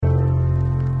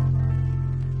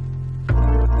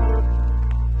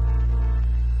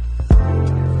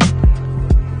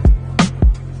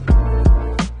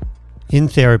In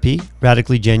therapy,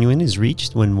 radically genuine is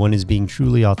reached when one is being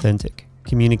truly authentic,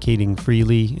 communicating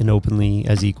freely and openly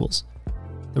as equals.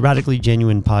 The Radically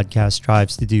Genuine podcast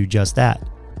strives to do just that.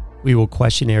 We will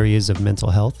question areas of mental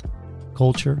health,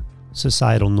 culture,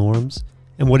 societal norms,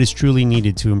 and what is truly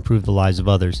needed to improve the lives of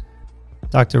others.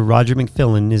 Dr. Roger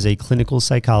McFillin is a clinical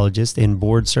psychologist and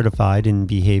board certified in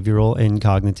behavioral and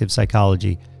cognitive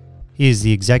psychology. He is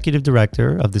the executive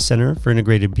director of the Center for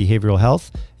Integrated Behavioral Health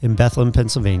in Bethlehem,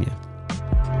 Pennsylvania.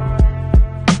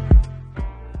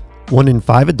 1 in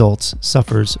 5 adults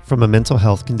suffers from a mental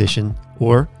health condition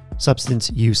or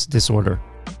substance use disorder.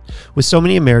 With so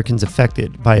many Americans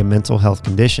affected by a mental health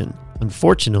condition,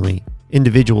 unfortunately,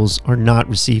 individuals are not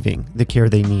receiving the care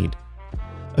they need.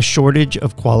 A shortage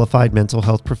of qualified mental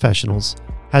health professionals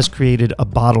has created a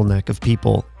bottleneck of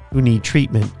people who need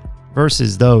treatment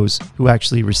versus those who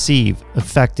actually receive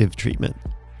effective treatment.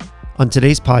 On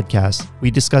today's podcast,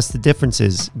 we discuss the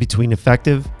differences between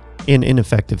effective and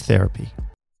ineffective therapy.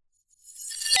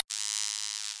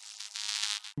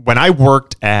 When I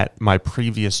worked at my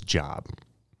previous job,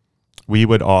 we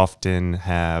would often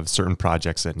have certain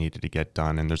projects that needed to get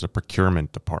done, and there's a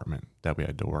procurement department that we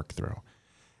had to work through.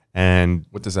 And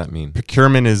what does that mean?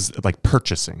 Procurement is like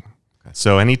purchasing. Okay.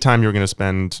 So anytime you're going to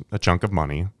spend a chunk of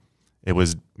money, it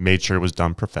was made sure it was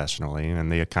done professionally,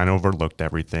 and they had kind of overlooked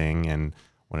everything and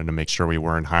wanted to make sure we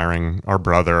weren't hiring our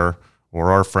brother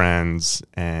or our friends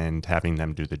and having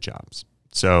them do the jobs.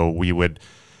 So we were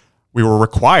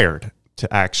required to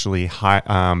actually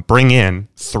bring in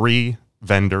 3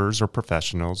 vendors or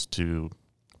professionals to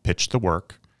pitch the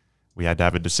work. We had to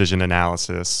have a decision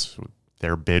analysis.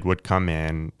 Their bid would come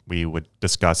in. We would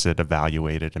discuss it,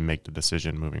 evaluate it, and make the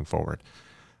decision moving forward.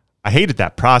 I hated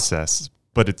that process,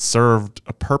 but it served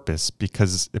a purpose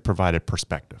because it provided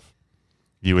perspective.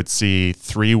 You would see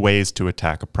 3 ways to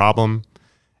attack a problem,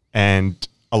 and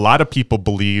a lot of people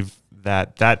believe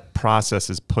that process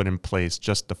is put in place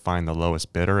just to find the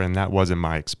lowest bidder, and that wasn't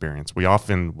my experience. We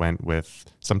often went with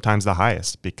sometimes the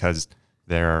highest because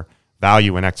their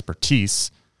value and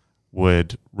expertise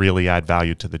would really add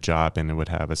value to the job and it would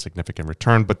have a significant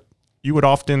return. But you would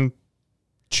often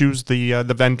choose the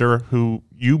vendor who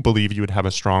you believe you would have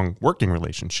a strong working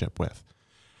relationship with.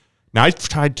 Now, I've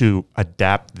tried to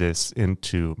adapt this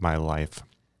into my life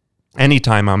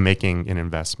anytime I'm making an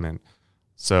investment.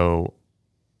 So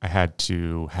I had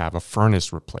to have a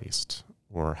furnace replaced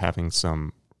or having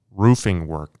some roofing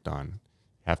work done.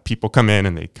 Have people come in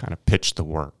and they kind of pitch the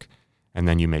work, and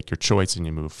then you make your choice and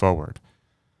you move forward.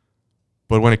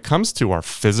 But when it comes to our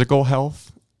physical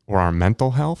health or our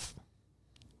mental health,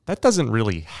 that doesn't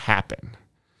really happen.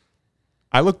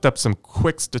 I looked up some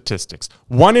quick statistics.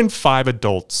 1 in 5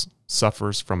 adults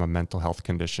suffers from a mental health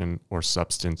condition or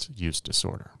substance use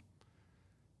disorder.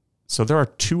 So there are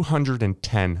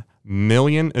 210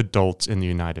 million adults in the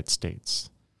United States.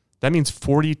 That means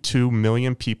 42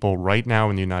 million people right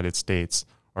now in the United States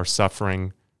are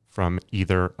suffering from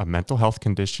either a mental health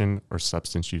condition or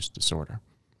substance use disorder.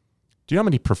 Do you know how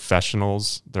many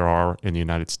professionals there are in the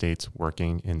United States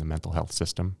working in the mental health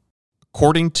system?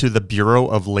 According to the Bureau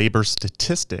of Labor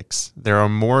Statistics, there are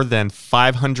more than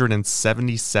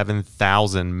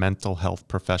 577,000 mental health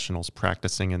professionals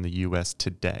practicing in the U.S.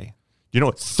 today. You know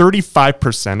what?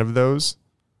 35% of those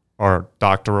are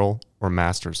doctoral or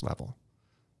master's level.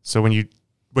 So when you're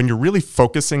really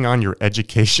focusing on your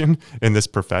education in this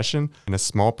profession, and a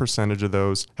small percentage of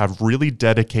those have really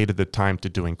dedicated the time to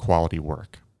doing quality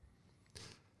work.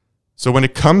 So when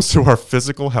it comes to our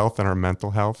physical health and our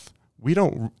mental health, we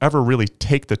don't ever really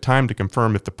take the time to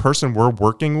confirm if the person we're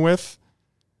working with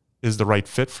is the right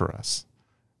fit for us.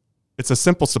 It's a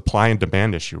simple supply and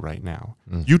demand issue right now.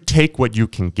 You take what you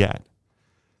can get.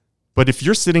 But if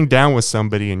you're sitting down with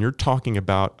somebody and you're talking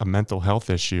about a mental health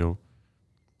issue,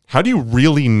 how do you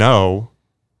really know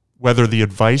whether the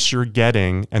advice you're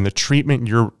getting and the treatment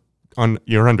you're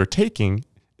undertaking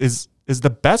is the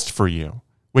best for you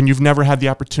when you've never had the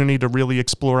opportunity to really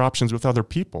explore options with other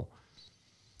people?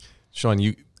 Sean,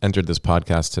 you entered this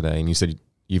podcast today and you said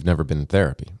you've never been in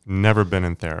therapy. Never been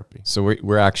in therapy. So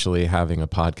we're actually having a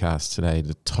podcast today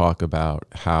to talk about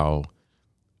how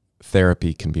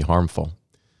therapy can be harmful.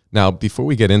 Now, before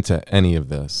we get into any of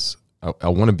this, I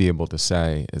want to be able to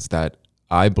say is that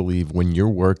I believe when you're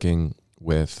working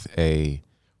with a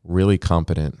really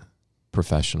competent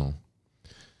professional,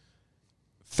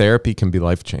 therapy can be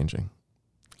life-changing.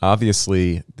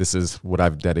 Obviously, this is what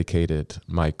I've dedicated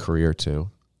my career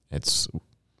to. It's,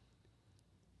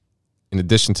 in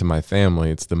addition to my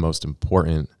family, it's the most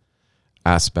important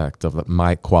aspect of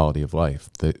my quality of life.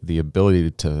 The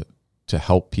ability to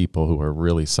help people who are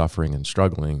really suffering and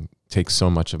struggling takes so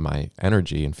much of my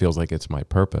energy and feels like it's my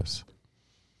purpose.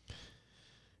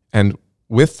 And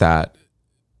with that,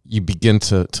 you begin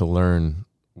to learn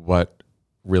what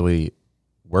really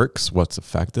works, what's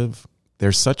effective.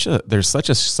 There's such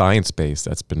a science base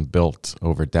that's been built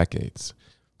over decades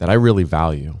that I really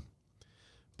value.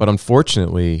 But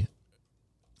unfortunately,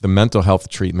 the mental health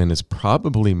treatment is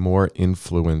probably more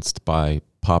influenced by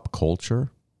pop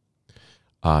culture,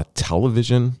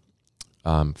 television,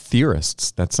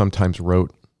 theorists that sometimes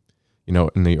wrote,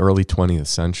 in the early 20th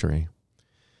century.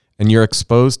 And you're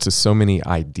exposed to so many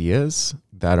ideas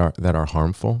that are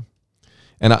harmful.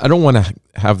 And I don't want to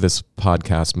have this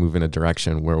podcast move in a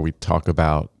direction where we talk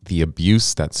about the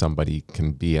abuse that somebody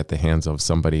can be at the hands of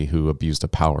somebody who abused a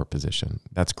power position.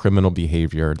 That's criminal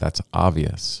behavior. That's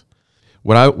obvious.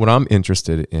 What I'm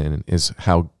interested in is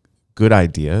how good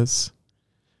ideas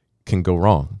can go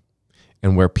wrong,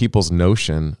 and where people's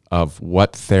notion of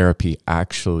what therapy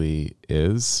actually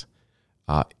is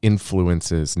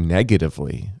influences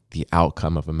negatively the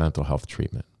outcome of a mental health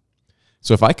treatment.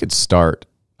 So if I could start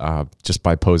just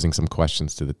by posing some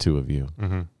questions to the two of you.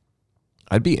 Mm-hmm.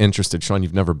 I'd be interested, Sean,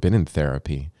 you've never been in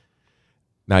therapy.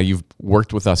 Now, you've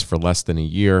worked with us for less than a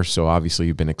year, so obviously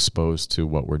you've been exposed to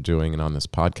what we're doing and on this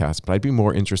podcast, but I'd be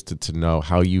more interested to know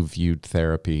how you viewed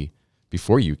therapy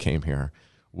before you came here.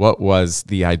 What was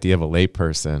the idea of a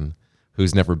layperson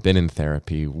who's never been in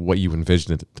therapy, what you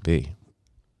envisioned it to be?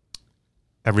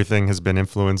 Everything has been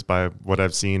influenced by what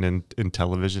I've seen in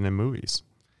television and movies.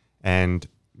 And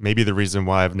maybe the reason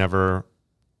why I've never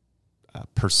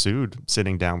pursued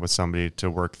sitting down with somebody to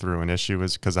work through an issue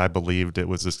is because I believed it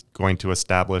was just going to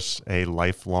establish a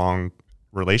lifelong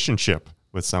relationship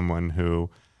with someone who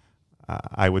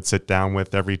I would sit down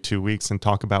with every 2 weeks and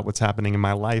talk about what's happening in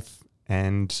my life.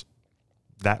 And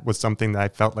that was something that I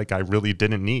felt like I really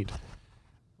didn't need.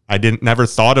 I never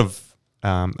thought of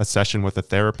a session with a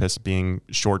therapist being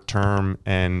short-term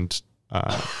and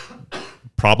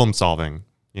problem solving,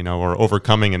 or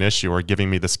overcoming an issue or giving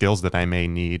me the skills that I may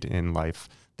need in life.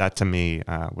 That to me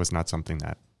was not something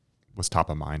that was top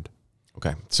of mind.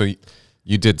 Okay. So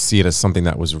you did see it as something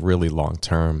that was really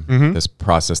long-term, Mm-hmm. this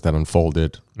process that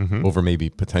unfolded Mm-hmm. over maybe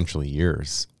potentially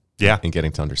years. Yeah. In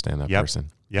getting to understand that Yep.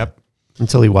 person. Yep.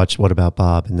 Until he watched What About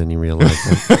Bob, and then he realized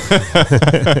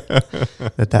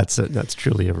that's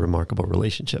truly a remarkable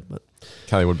relationship. But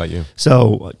Kelly, what about you?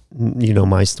 so,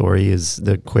 my story is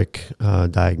the quick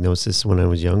diagnosis when I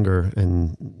was younger,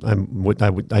 and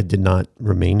I did not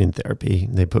remain in therapy.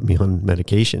 They put me on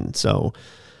medication. So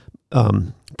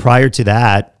prior to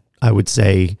that, I would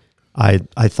say I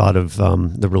thought of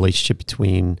the relationship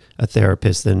between a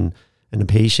therapist and a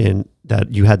patient,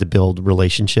 that you had to build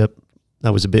relationship.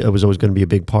 It was always going to be a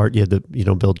big part. You had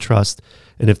to, build trust.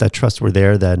 And if that trust were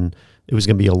there, then it was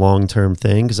going to be a long-term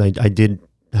thing. Because I did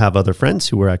have other friends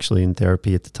who were actually in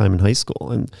therapy at the time in high school,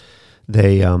 and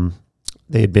they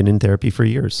had been in therapy for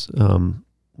years,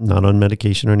 not on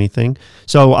medication or anything.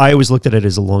 So I always looked at it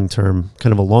as a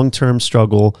long-term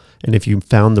struggle. And if you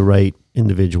found the right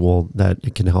individual, that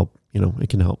it can help, it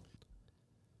can help.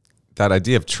 That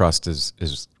idea of trust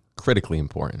is critically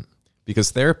important,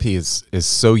 because therapy is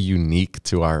so unique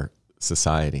to our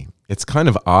society. It's kind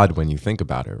of odd when you think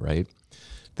about it, right?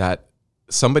 That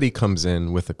somebody comes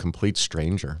in with a complete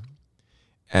stranger,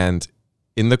 and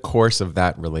in the course of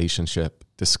that relationship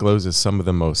discloses some of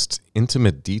the most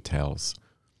intimate details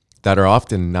that are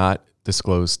often not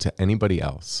disclosed to anybody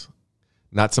else.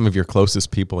 Not some of your closest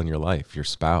people in your life, your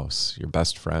spouse, your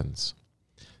best friends,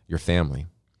 your family.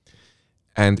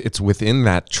 And it's within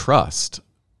that trust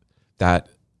that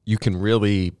you can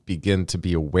really begin to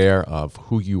be aware of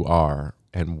who you are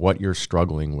and what you're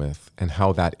struggling with and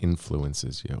how that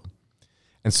influences you.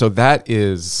 And so that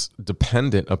is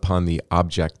dependent upon the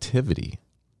objectivity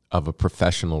of a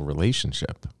professional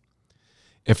relationship.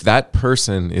 If that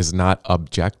person is not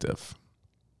objective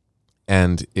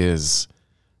and is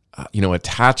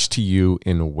attached to you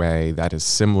in a way that is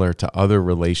similar to other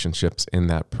relationships in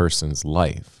that person's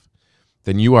life,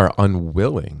 then you are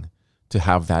unwilling to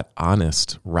have that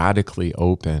honest, radically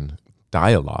open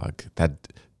dialogue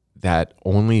that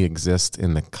only exists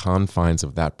in the confines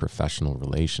of that professional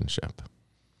relationship.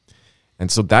 And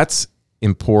so that's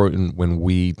important when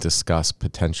we discuss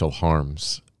potential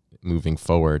harms moving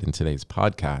forward in today's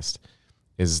podcast,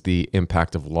 is the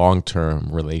impact of long-term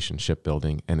relationship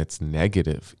building and its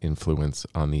negative influence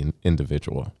on the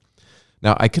individual.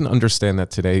 Now, I can understand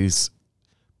that today's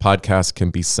podcast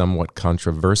can be somewhat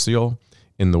controversial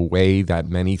in the way that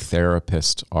many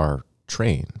therapists are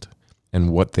trained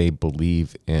and what they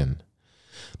believe in,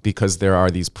 because there are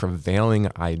these prevailing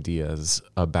ideas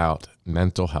about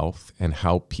mental health and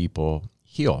how people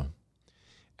heal.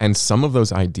 And some of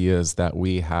those ideas that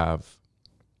we have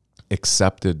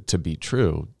accepted to be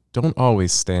true don't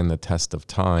always stand the test of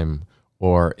time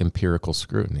or empirical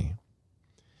scrutiny.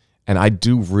 And I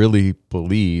do really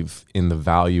believe in the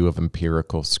value of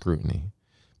empirical scrutiny,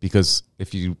 because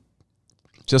if you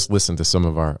just listen to some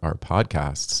of our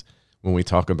podcasts, when we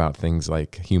talk about things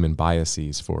like human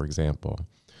biases, for example,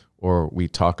 or we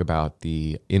talk about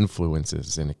the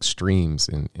influences and extremes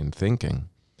in thinking,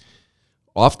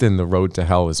 often the road to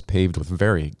hell is paved with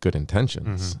very good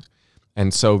intentions. Mm-hmm.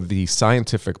 And so the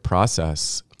scientific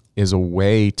process is a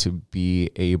way to be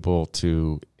able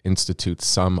to institute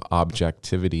some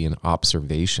objectivity and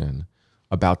observation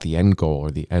about the end goal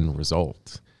or the end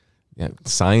result.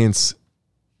 Science,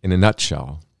 in a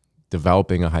nutshell,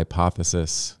 developing a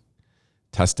hypothesis,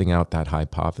 testing out that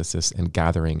hypothesis, and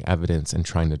gathering evidence and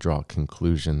trying to draw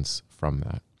conclusions from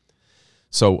that.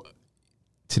 So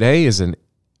today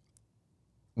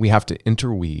we have to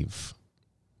interweave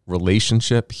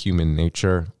relationship, human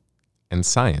nature, and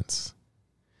science.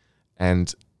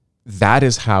 And that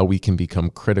is how we can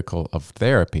become critical of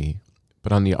therapy.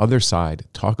 But on the other side,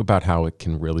 talk about how it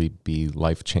can really be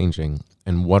life-changing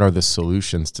and what are the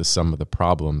solutions to some of the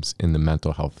problems in the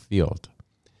mental health field.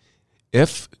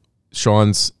 If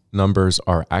Sean's numbers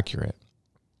are accurate,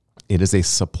 it is a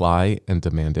supply and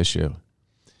demand issue.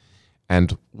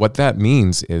 And what that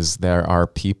means is there are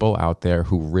people out there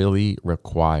who really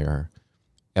require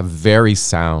a very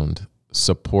sound,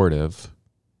 supportive,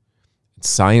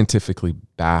 scientifically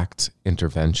backed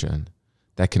intervention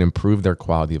that can improve their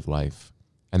quality of life,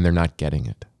 and they're not getting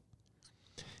it.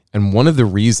 And one of the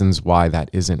reasons why that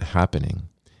isn't happening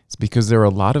is because there are a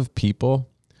lot of people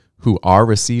who are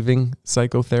receiving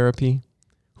psychotherapy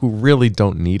who really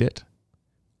don't need it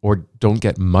or don't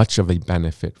get much of a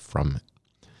benefit from it.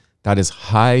 That is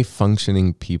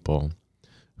high-functioning people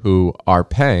who are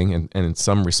paying, and in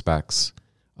some respects,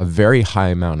 a very high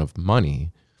amount of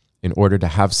money in order to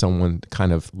have someone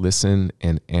kind of listen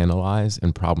and analyze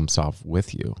and problem solve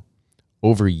with you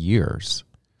over years.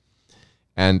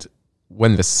 And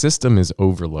when the system is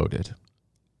overloaded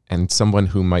and someone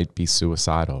who might be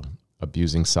suicidal,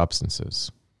 abusing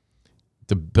substances,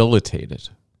 debilitated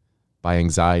by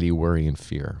anxiety, worry, and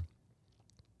fear,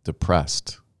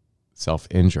 depressed,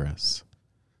 self-injurious,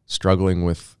 struggling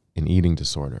with an eating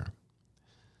disorder,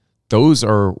 those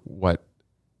are what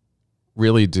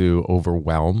really do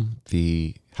overwhelm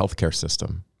the healthcare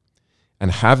system. And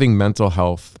having mental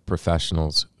health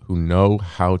professionals who know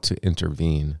how to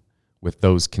intervene with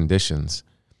those conditions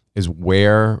is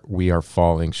where we are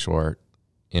falling short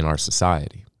in our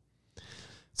society.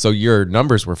 So your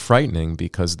numbers were frightening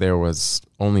because there was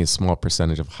only a small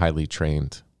percentage of highly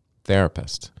trained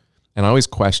therapists. And I always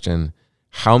question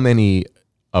how many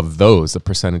of those, the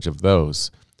percentage of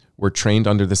those, were trained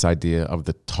under this idea of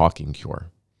the talking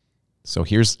cure. So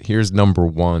here's number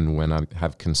one when I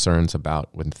have concerns about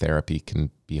when therapy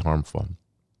can be harmful.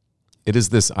 It is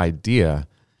this idea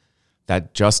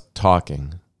that just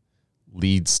talking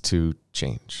leads to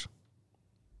change.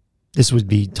 This would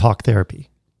be talk therapy.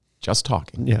 Just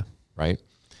talking. Yeah. Right?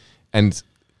 And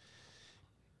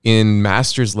in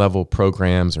master's level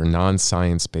programs or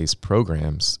non-science-based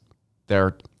programs,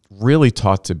 they're really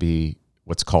taught to be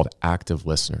what's called active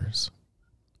listeners.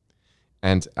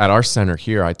 And at our center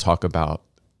here, I talk about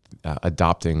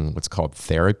adopting what's called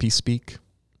therapy speak.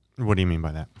 What do you mean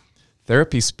by that?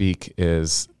 Therapy speak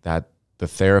is that the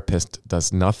therapist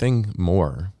does nothing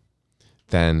more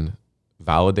than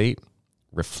validate,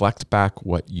 reflect back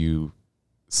what you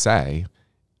say,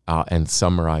 and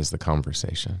summarize the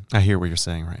conversation. I hear what you're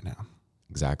saying right now.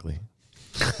 Exactly.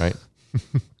 Right?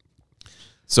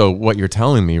 So what you're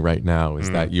telling me right now is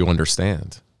that you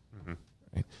understand. Mm-hmm.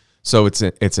 Right? So it's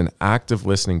an active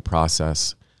listening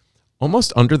process,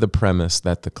 almost under the premise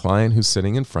that the client who's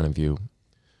sitting in front of you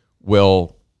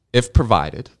will, if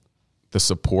provided, the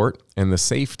support and the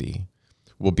safety,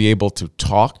 will be able to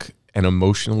talk and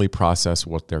emotionally process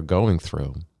what they're going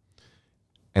through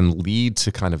and lead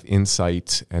to kind of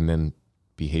insight and then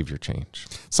behavior change.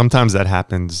 Sometimes that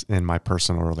happens in my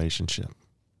personal relationship.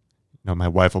 My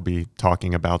wife will be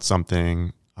talking about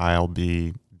something, I'll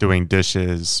be doing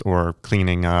dishes or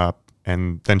cleaning up,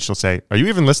 and then she'll say, "Are you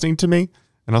even listening to me?"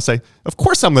 And I'll say, "Of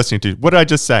course I'm listening to you. What did I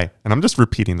just say?" And I'm just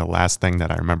repeating the last thing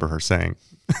that I remember her saying.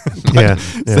 Yeah.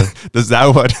 Does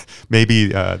that what maybe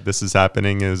this is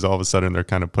happening is all of a sudden they're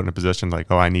kind of put in a position like,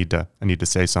 oh, I need to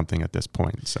say something at this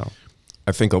point. So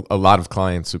I think a lot of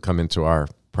clients who come into our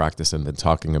practice and been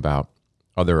talking about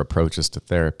other approaches to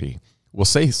therapy will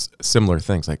say similar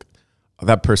things like,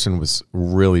 that person was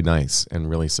really nice and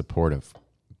really supportive,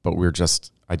 but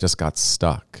I just got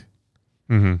stuck.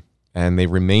 Mm-hmm. and they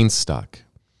remain stuck.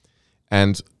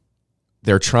 And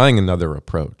they're trying another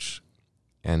approach.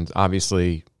 And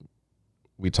obviously,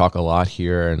 we talk a lot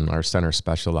here, and our center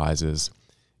specializes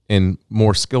in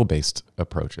more skill-based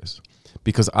approaches,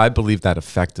 because I believe that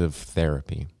effective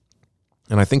therapy,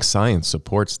 and I think science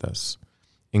supports this,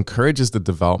 encourages the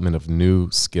development of new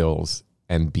skills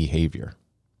and behavior.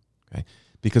 Okay?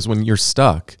 Because when you're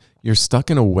stuck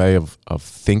in a way of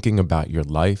thinking about your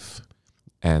life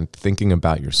and thinking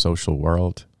about your social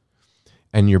world,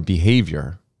 and your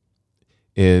behavior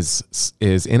is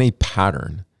in a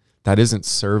pattern that isn't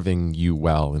serving you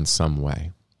well in some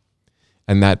way.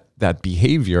 And that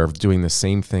behavior of doing the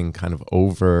same thing kind of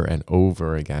over and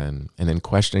over again, and then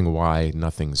questioning why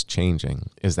nothing's changing,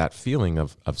 is that feeling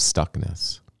of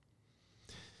stuckness.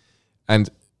 And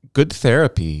good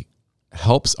therapy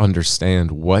helps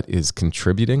understand what is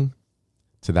contributing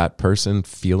to that person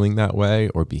feeling that way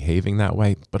or behaving that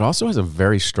way, but also has a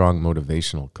very strong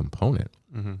motivational component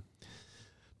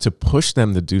to push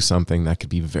them to do something that could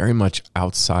be very much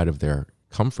outside of their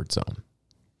comfort zone.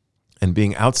 And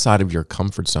being outside of your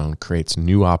comfort zone creates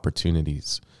new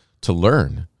opportunities to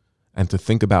learn and to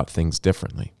think about things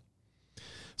differently.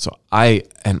 So I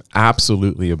am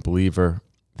absolutely a believer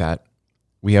that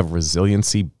we have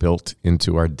resiliency built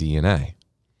into our DNA,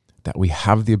 that we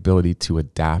have the ability to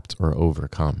adapt or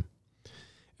overcome.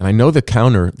 And I know the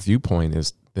counter viewpoint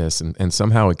is this, and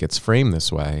somehow it gets framed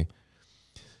this way,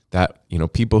 that, you know,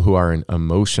 people who are in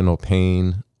emotional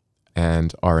pain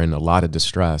and are in a lot of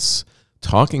distress,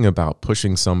 talking about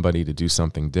pushing somebody to do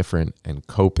something different and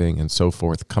coping and so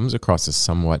forth comes across as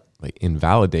somewhat like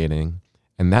invalidating,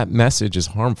 and that message is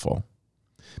harmful,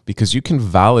 because you can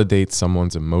validate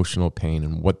someone's emotional pain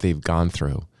and what they've gone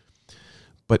through,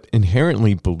 but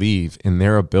inherently believe in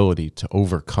their ability to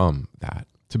overcome that,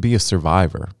 to be a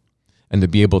survivor, and to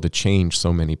be able to change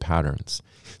so many patterns.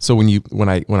 So when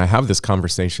I have this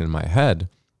conversation in my head,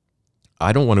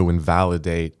 I don't want to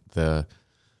invalidate the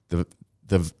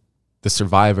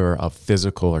survivor of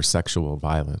physical or sexual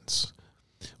violence,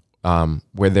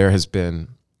 where there has been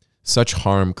such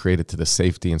harm created to the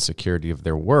safety and security of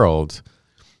their world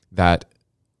that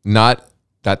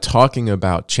talking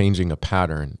about changing a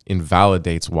pattern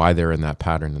invalidates why they're in that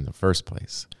pattern in the first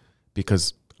place,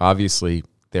 because obviously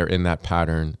they're in that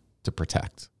pattern to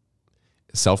protect,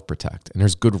 self-protect, and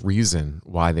there's good reason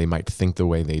why they might think the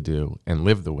way they do and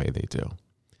live the way they do.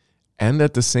 And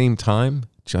at the same time,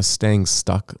 just staying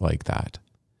stuck like that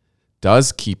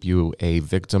does keep you a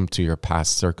victim to your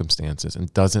past circumstances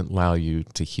and doesn't allow you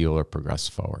to heal or progress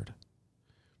forward.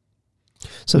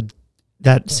 So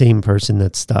that same person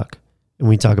that's stuck, and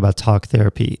we talk about talk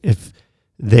therapy, if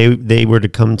they were to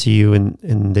come to you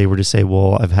and they were to say,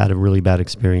 well, I've had a really bad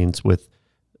experience with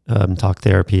talk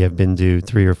therapy, I've been to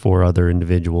 3 or 4 other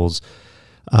individuals,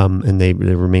 and they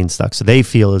remain stuck. So they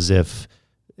feel as if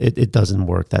it doesn't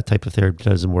work, that type of therapy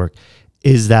doesn't work.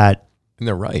 Is that... And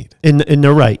they're right. And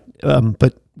they're right.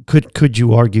 But could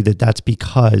you argue that that's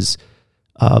because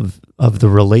of the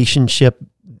relationship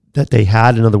that they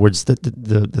had? In other words, that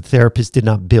the therapist did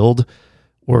not build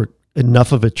or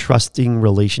enough of a trusting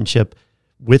relationship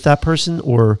with that person?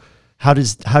 Or how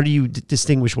do you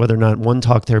distinguish whether or not one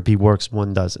talk therapy works,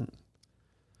 one doesn't?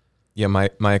 Yeah,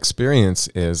 my experience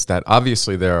is that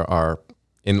obviously there are,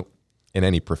 in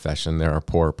any profession, there are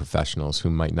poor professionals who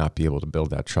might not be able to build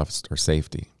that trust or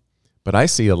safety. But I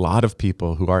see a lot of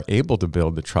people who are able to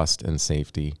build the trust and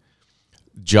safety.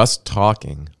 Just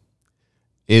talking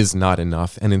is not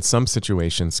enough, and in some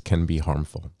situations can be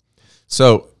harmful.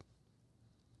 So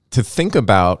to think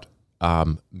about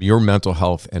your mental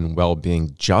health and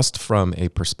well-being just from a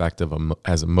perspective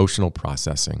as emotional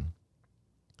processing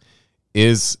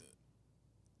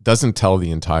doesn't tell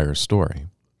the entire story.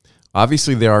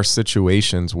 Obviously, there are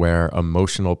situations where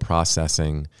emotional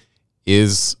processing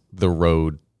is the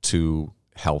road to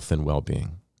health and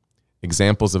well-being.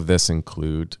 Examples of this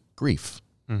include grief.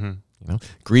 Mm-hmm.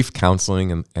 Grief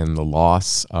counseling and the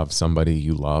loss of somebody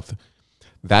you love.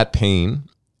 That pain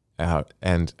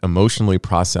and emotionally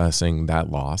processing that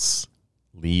loss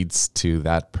leads to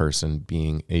that person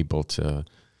being able to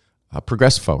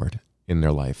progress forward in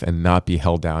their life and not be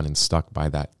held down and stuck by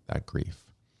that grief.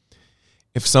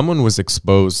 If someone was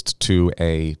exposed to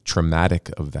a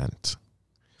traumatic event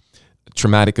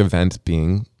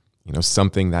being,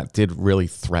 something that did really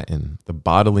threaten the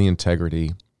bodily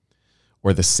integrity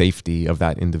or the safety of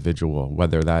that individual,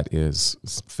 whether that is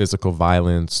physical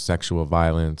violence, sexual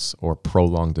violence, or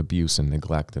prolonged abuse and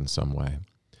neglect in some way,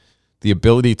 the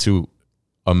ability to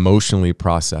emotionally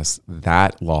process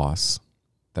that loss,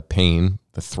 the pain,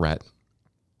 the threat,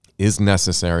 is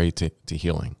necessary to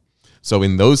healing. So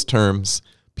in those terms,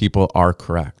 people are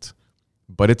correct,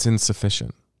 but it's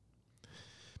insufficient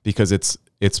because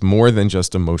it's more than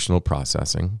just emotional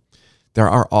processing. There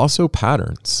are also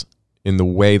patterns in the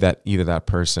way that either that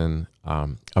person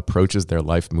approaches their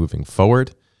life moving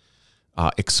forward,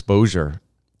 exposure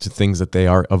to things that they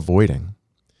are avoiding,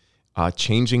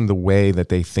 changing the way that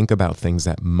they think about things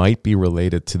that might be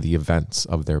related to the events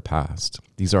of their past.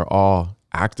 These are all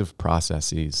active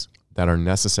processes that are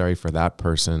necessary for that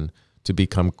person to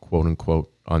become, quote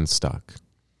unquote, unstuck.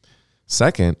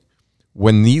 Second,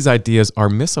 when these ideas are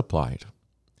misapplied.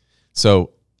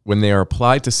 So when they are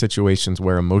applied to situations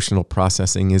where emotional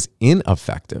processing is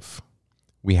ineffective,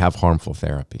 we have harmful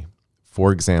therapy.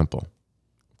 For example,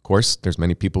 of course, there's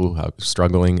many people who are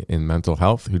struggling in mental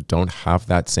health who don't have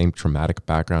that same traumatic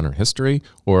background or history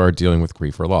or are dealing with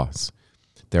grief or loss.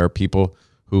 There are people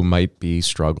who might be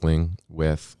struggling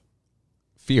with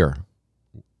fear,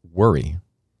 worry,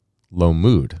 low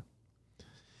mood.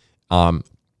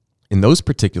 In those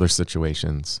particular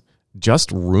situations,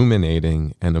 just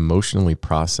ruminating and emotionally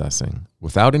processing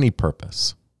without any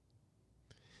purpose,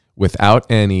 without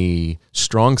any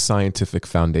strong scientific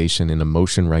foundation in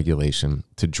emotion regulation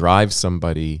to drive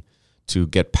somebody to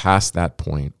get past that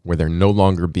point where they're no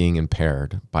longer being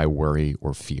impaired by worry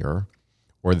or fear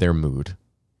or their mood,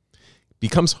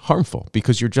 becomes harmful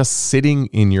because you're just sitting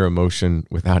in your emotion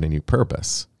without any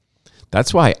purpose.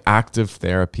 That's why active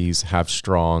therapies have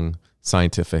strong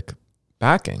scientific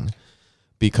backing,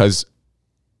 because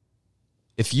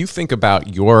if you think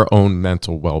about your own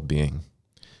mental well-being,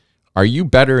 are you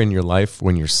better in your life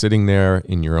when you're sitting there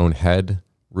in your own head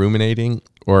ruminating,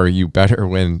 or are you better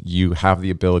when you have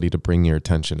the ability to bring your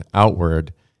attention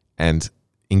outward and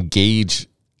engage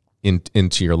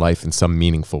into your life in some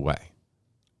meaningful way?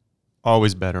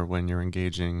 Always better when you're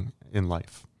engaging in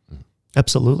life.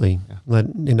 Absolutely.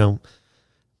 Yeah.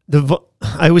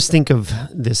 I always think of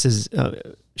this as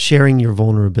sharing your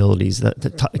vulnerabilities.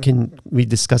 Can we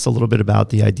discuss a little bit about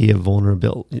the idea of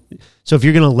vulnerability? So if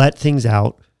you're going to let things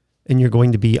out and you're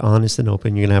going to be honest and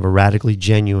open, you're going to have a radically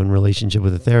genuine relationship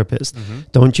with a therapist. Mm-hmm.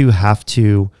 Don't you have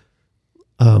to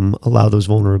allow those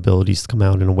vulnerabilities to come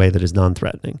out in a way that is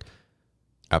non-threatening?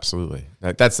 Absolutely.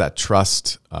 That's that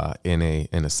trust in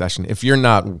a session. If you're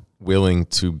not willing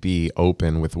to be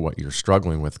open with what you're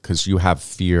struggling with because you have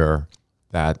fear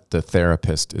that the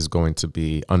therapist is going to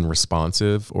be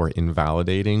unresponsive or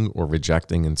invalidating or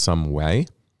rejecting in some way,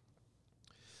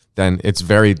 then it's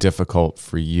very difficult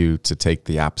for you to take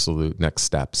the absolute next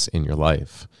steps in your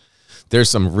life. There's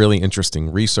some really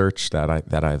interesting research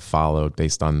that I've followed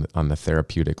based on the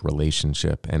therapeutic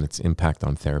relationship and its impact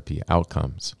on therapy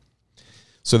outcomes.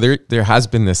 So there has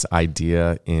been this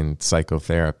idea in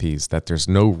psychotherapies that there's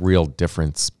no real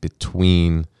difference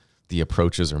between the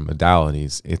approaches or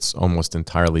modalities. It's almost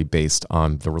entirely based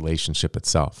on the relationship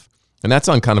itself. And that's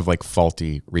on kind of like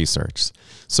faulty research.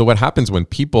 So what happens when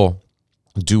people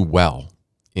do well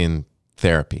in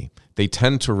therapy, they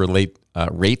tend to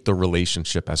rate the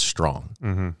relationship as strong.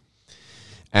 Mm-hmm.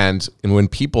 And when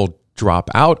people drop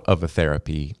out of a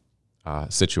therapy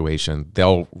situation,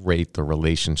 they'll rate the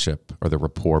relationship or the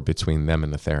rapport between them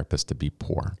and the therapist to be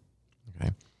poor.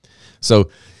 Okay, so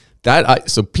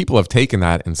people have taken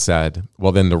that and said,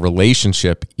 well, then the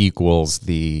relationship equals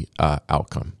the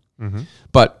outcome. Mm-hmm.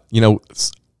 But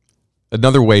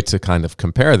another way to kind of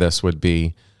compare this would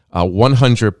be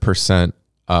 100%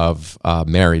 of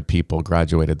married people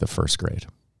graduated the first grade.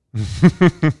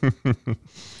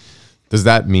 Does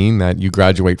that mean that you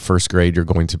graduate first grade, you're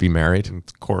going to be married?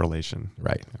 It's correlation.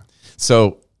 Right. Yeah.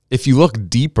 So if you look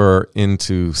deeper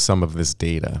into some of this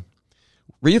data,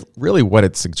 really what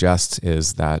it suggests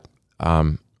is that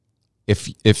if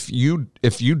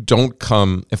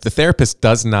the therapist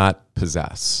does not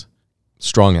possess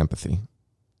strong empathy,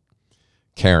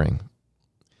 caring,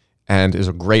 and is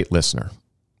a great listener,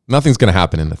 nothing's going to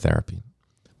happen in the therapy.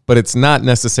 But it's not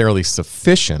necessarily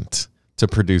sufficient to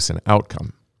produce an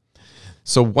outcome.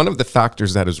 So one of the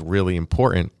factors that is really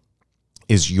important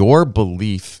is your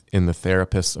belief in the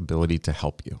therapist's ability to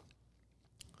help you.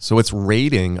 So it's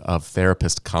rating of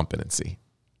therapist competency.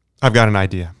 I've got an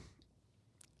idea.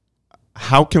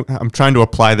 I'm trying to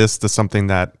apply this to something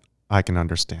that I can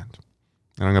understand.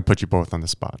 And I'm going to put you both on the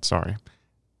spot. Sorry.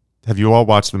 Have you all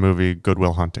watched the movie Good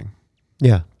Will Hunting?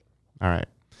 Yeah. All right.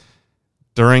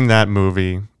 During that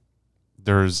movie,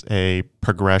 there's a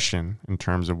progression in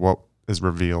terms of what is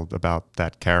revealed about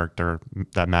that character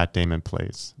that Matt Damon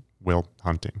plays, Will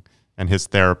Hunting, and his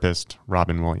therapist,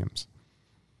 Robin Williams.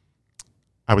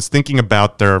 I was thinking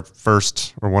about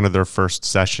one of their first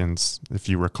sessions, if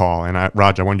you recall, and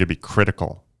Raj, I wanted you to be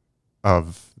critical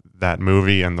of that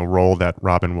movie and the role that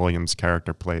Robin Williams'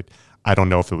 character played. I don't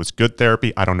know if it was good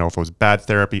therapy. I don't know if it was bad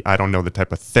therapy. I don't know the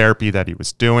type of therapy that he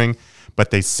was doing.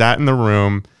 But they sat in the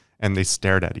room and they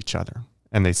stared at each other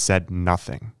and they said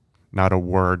nothing, not a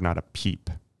word, not a peep.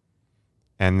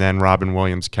 And then Robin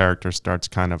Williams' character starts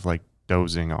kind of like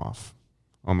dozing off,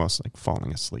 almost like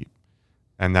falling asleep.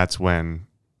 And that's when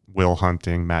Will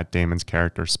Hunting, Matt Damon's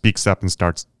character, speaks up and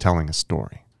starts telling a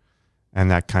story.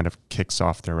 And that kind of kicks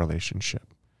off their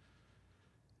relationship.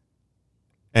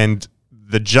 And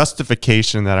the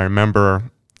justification that I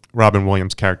remember Robin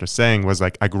Williams' character saying was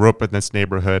like, I grew up in this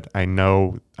neighborhood. I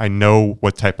know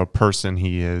what type of person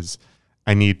he is.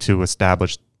 I need to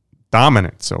establish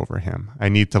dominance over him. I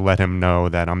need to let him know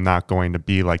that I'm not going to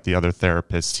be like the other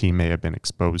therapists he may have been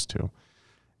exposed to.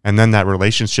 And then that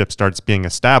relationship starts being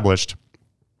established,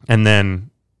 and then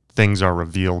things are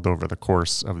revealed over the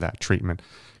course of that treatment.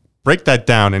 Break that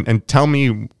down and tell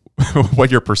me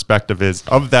what your perspective is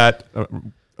of that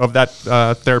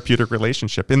therapeutic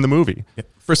relationship in the movie.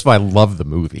 First of all, I love the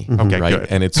movie. Okay, right?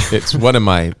 good. And it's one of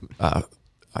my,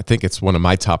 I think it's one of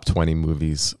my top 20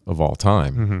 movies of all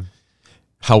time. Mm-hmm.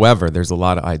 However, there's a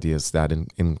lot of ideas that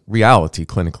in reality,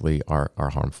 clinically, are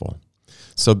harmful.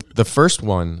 So the first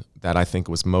one that I think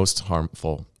was most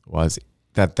harmful was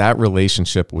that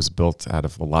relationship was built out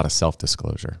of a lot of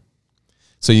self-disclosure.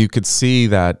 So you could see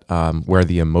that where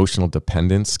the emotional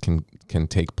dependence can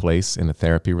take place in a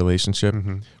therapy relationship.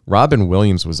 Mm-hmm. Robin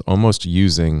Williams was almost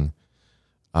using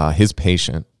his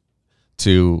patient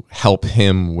to help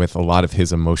him with a lot of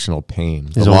his emotional pain,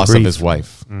 the loss of his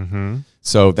wife. Mm-hmm.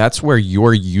 So that's where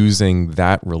you're using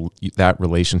that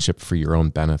relationship for your own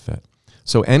benefit.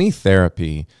 So any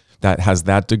therapy that has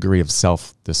that degree of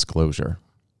self-disclosure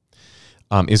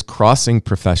is crossing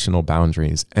professional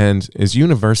boundaries and is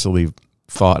universally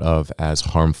thought of as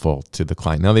harmful to the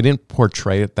client. Now, they didn't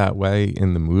portray it that way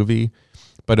in the movie,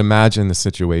 but imagine the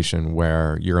situation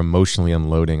where you're emotionally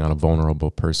unloading on a vulnerable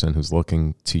person who's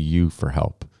looking to you for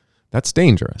help. That's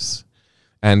dangerous.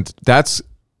 And that's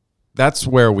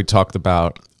where we talked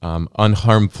about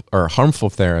harmful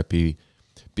therapy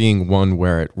being one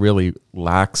where it really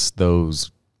lacks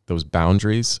those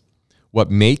boundaries.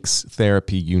 What makes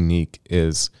therapy unique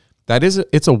is that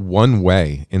it's a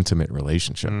one-way intimate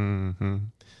relationship. Mm-hmm.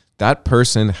 That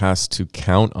person has to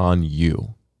count on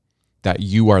you, that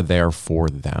you are there for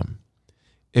them.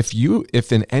 If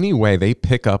in any way they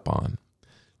pick up on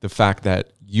the fact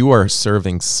that you are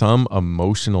serving some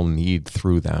emotional need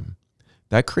through them,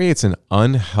 that creates an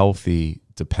unhealthy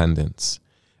dependence.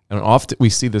 And often we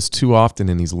see this too often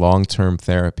in these long-term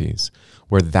therapies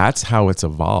where that's how it's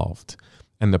evolved.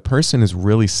 And the person is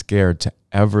really scared to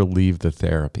ever leave the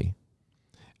therapy.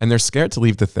 And they're scared to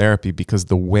leave the therapy because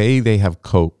the way they have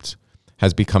coped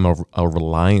has become a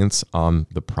reliance on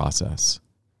the process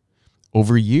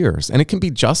over years. And it can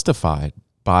be justified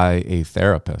by a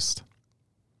therapist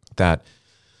that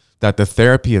the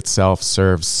therapy itself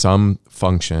serves some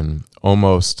function,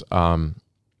 almost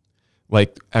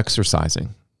like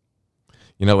exercising.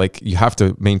 You know, like you have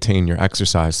to maintain your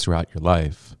exercise throughout your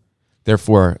life.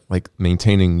 Therefore, like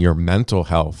maintaining your mental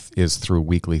health is through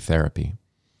weekly therapy.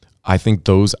 I think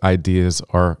those ideas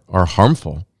are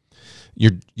harmful.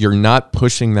 You're not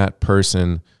pushing that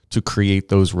person to create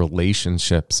those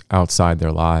relationships outside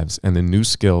their lives and the new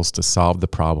skills to solve the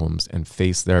problems and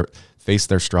face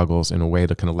their struggles in a way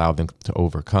that can allow them to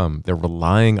overcome. They're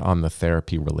relying on the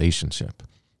therapy relationship.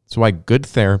 That's why good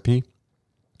therapy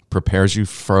prepares you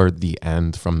for the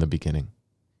end from the beginning.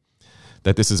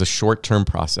 That this is a short-term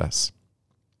process.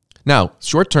 Now,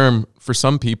 short-term for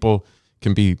some people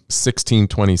can be 16,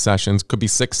 20 sessions, could be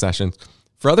 6 sessions.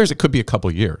 For others, it could be a couple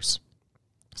years.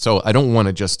 So I don't want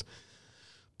to just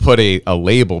put a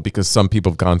label because some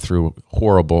people have gone through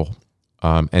horrible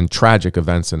and tragic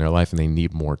events in their life and they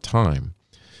need more time.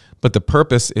 But the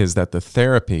purpose is that the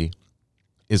therapy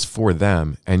is for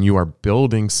them and you are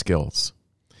building skills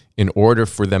in order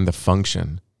for them to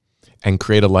function and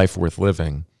create a life worth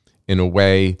living in a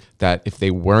way that if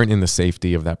they weren't in the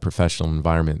safety of that professional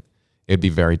environment, it'd be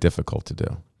very difficult to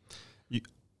do.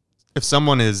 If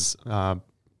someone is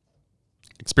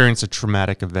experienced a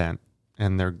traumatic event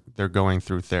and they're going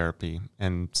through therapy,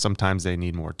 and sometimes they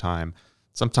need more time,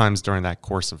 sometimes during that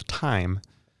course of time,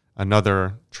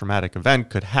 another traumatic event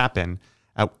could happen.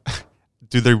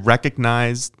 Do they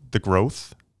recognize the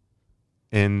growth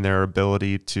in their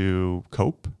ability to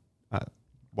cope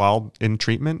while in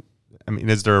treatment? I mean,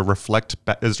 is there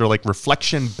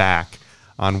reflection back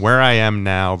on where I am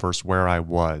now versus where I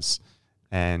was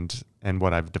and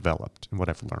what I've developed and what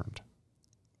I've learned?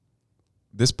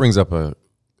 This brings up a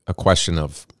question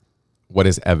of what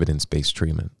is evidence-based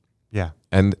treatment? Yeah.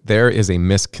 And there is a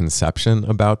misconception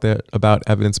about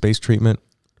evidence-based treatment.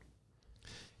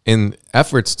 In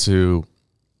efforts to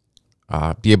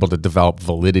be able to develop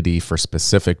validity for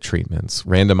specific treatments,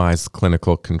 randomized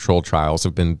clinical control trials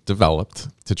have been developed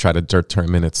to try to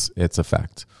determine its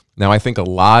effect. Now, I think a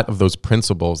lot of those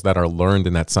principles that are learned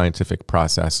in that scientific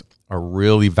process are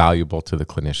really valuable to the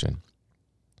clinician.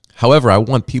 However, I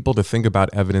want people to think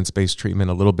about evidence-based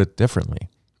treatment a little bit differently.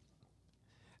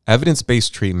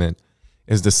 Evidence-based treatment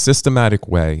is the systematic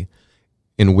way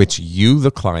in which you,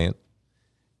 the client,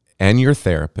 and your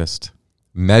therapist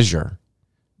measure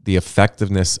the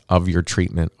effectiveness of your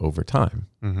treatment over time.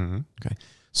 Mm-hmm. Okay.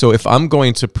 So if I'm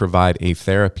going to provide a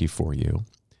therapy for you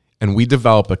and we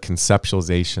develop a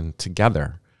conceptualization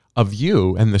together of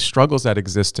you and the struggles that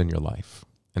exist in your life,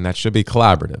 and that should be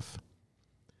collaborative,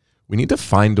 we need to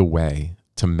find a way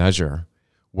to measure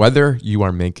whether you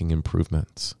are making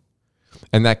improvements.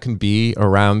 And that can be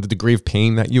around the degree of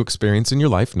pain that you experience in your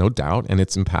life, no doubt, and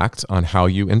its impact on how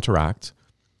you interact.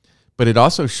 But it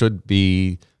also should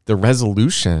be the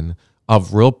resolution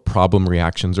of real problem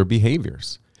reactions or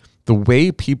behaviors. The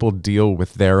way people deal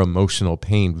with their emotional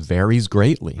pain varies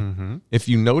greatly. Mm-hmm. If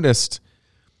you noticed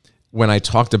when I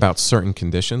talked about certain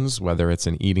conditions, whether it's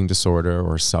an eating disorder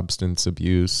or substance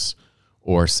abuse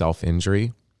or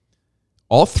self-injury,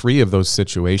 all three of those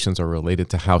situations are related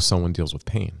to how someone deals with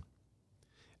pain.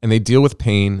 And they deal with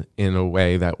pain in a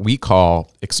way that we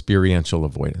call experiential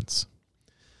avoidance.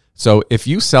 So if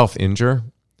you self-injure,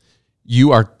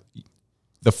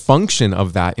 the function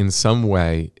of that in some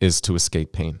way is to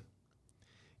escape pain.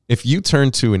 If you turn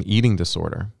to an eating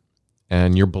disorder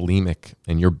and you're bulimic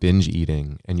and you're binge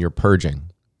eating and you're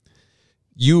purging,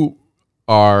 you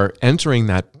are entering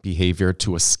that behavior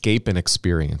to escape an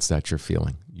experience that you're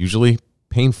feeling, usually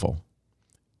painful.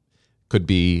 Could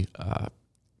be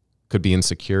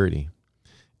insecurity.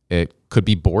 It could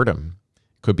be boredom.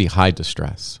 Could be high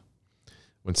distress.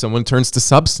 When someone turns to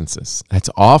substances, that's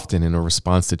often in a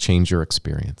response to change your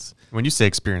experience. When you say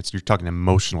experience, you're talking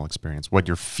emotional experience, what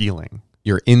you're feeling.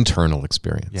 Your internal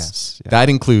experience. Yes. Yeah. That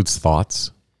includes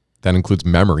thoughts. That includes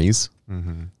memories.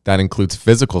 Mm-hmm. That includes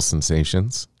physical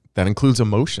sensations. That includes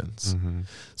emotions. Mm-hmm.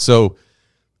 So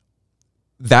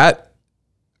that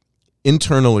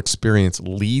internal experience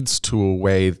leads to a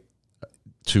way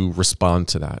to respond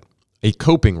to that, a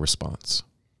coping response.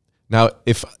 Now,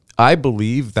 if I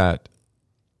believe that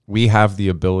we have the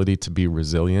ability to be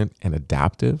resilient and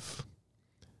adaptive,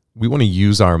 we want to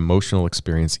use our emotional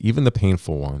experience, even the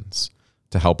painful ones,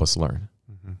 to help us learn.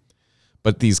 Mm-hmm.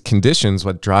 But these conditions,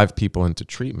 what drive people into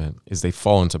treatment is they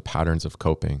fall into patterns of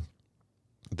coping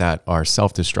that are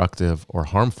self-destructive or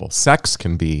harmful. Sex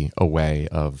can be a way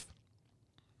of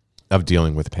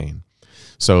dealing with pain.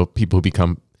 So people who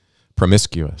become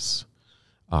promiscuous,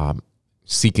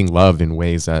 seeking love in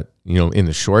ways that, in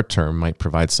the short term might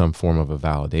provide some form of a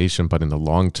validation, but in the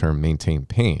long term maintain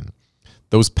pain.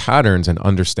 Those patterns and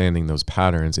understanding those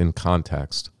patterns in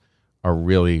context are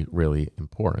really, really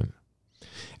important.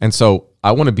 And so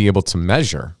I want to be able to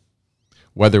measure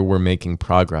whether we're making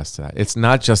progress to that. It's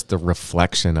not just the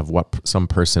reflection of what some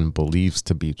person believes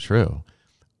to be true.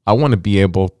 I want to be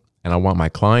able, and I want my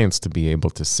clients to be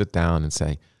able to sit down and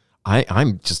say,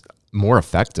 I'm just more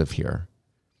effective here.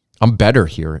 I'm better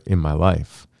here in my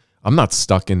life. I'm not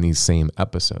stuck in these same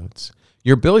episodes.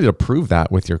 Your ability to prove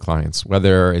that with your clients,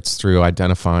 whether it's through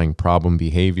identifying problem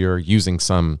behavior, using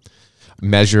some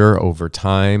measure over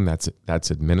time that's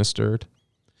administered,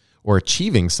 or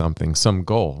achieving something, some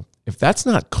goal. If that's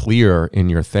not clear in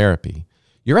your therapy,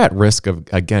 you're at risk of,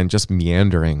 again, just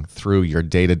meandering through your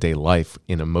day-to-day life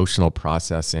in emotional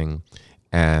processing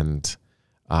and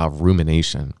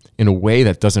rumination in a way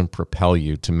that doesn't propel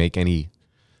you to make any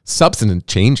substantive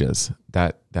changes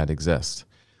that exist.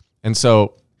 And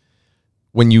so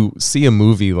when you see a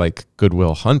movie like Good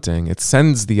Will Hunting, it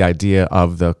sends the idea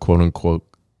of the quote unquote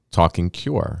talking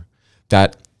cure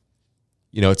that,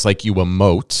 it's like you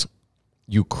emote,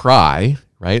 you cry,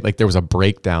 right? Like there was a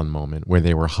breakdown moment where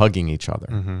they were hugging each other.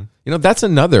 Mm-hmm. That's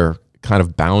another kind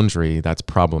of boundary that's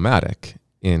problematic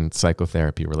in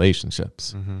psychotherapy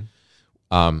relationships.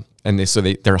 Mm-hmm. And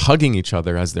they're hugging each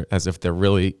other as if they're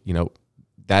really,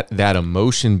 that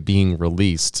emotion being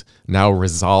released now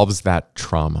resolves that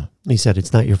trauma. He said,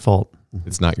 it's not your fault.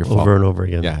 It's not your fault. Over and over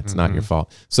again. Yeah, it's not your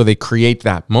fault. So they create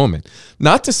that moment.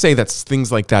 Not to say that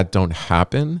things like that don't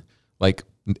happen, like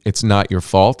it's not your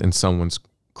fault and someone's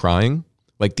crying.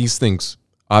 Like these things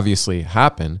obviously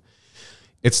happen.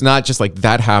 It's not just like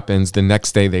that happens, the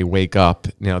next day they wake up,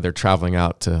 they're traveling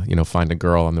out to, find a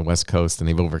girl on the West Coast and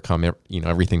they've overcome,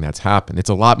 everything that's happened. It's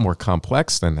a lot more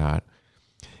complex than that.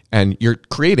 and you're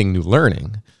creating new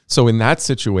learning. So in that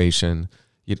situation,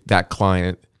 that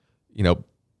client,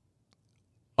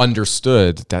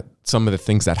 understood that some of the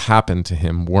things that happened to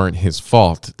him weren't his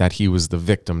fault, that he was the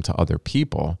victim to other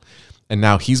people. And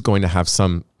now he's going to have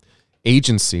some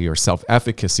agency or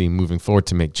self-efficacy moving forward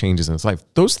to make changes in his life.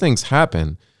 Those things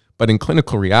happen, but in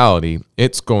clinical reality,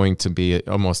 it's going to be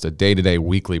almost a day-to-day,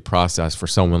 weekly process for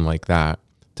someone like that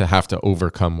to have to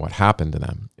overcome what happened to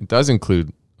them. It does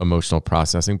include emotional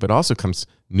processing, but also comes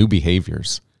new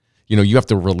behaviors. You have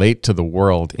to relate to the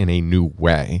world in a new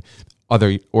way,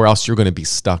 or else you're going to be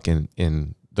stuck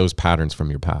in those patterns from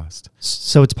your past.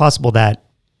 So it's possible that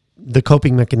the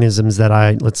coping mechanisms that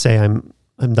let's say I'm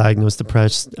diagnosed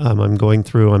depressed,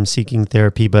 I'm seeking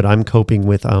therapy, but I'm coping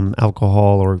with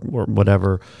alcohol or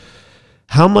whatever.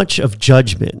 How much of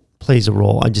judgment plays a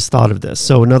role? I just thought of this.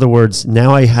 So in other words,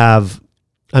 now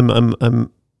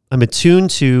I'm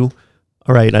attuned to,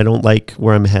 all right, I don't like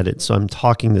where I'm headed, so I'm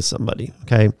talking to somebody,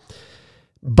 okay?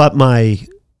 But my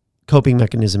coping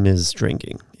mechanism is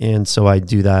drinking, and so I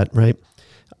do that, right?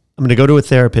 I'm going to go to a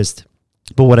therapist,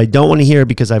 but what I don't want to hear,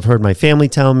 because I've heard my family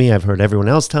tell me, I've heard everyone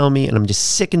else tell me, and I'm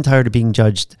just sick and tired of being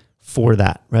judged for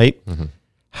that, right? Mm-hmm.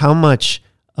 How much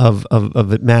of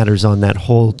it matters on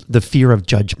the fear of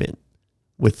judgment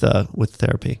with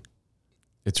therapy?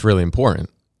 It's really important,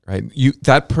 right?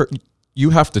 You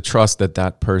have to trust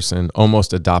that person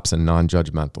almost adopts a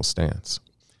non-judgmental stance.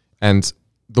 And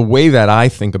the way that I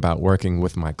think about working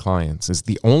with my clients is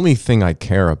the only thing I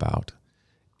care about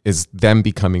is them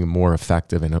becoming more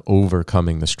effective and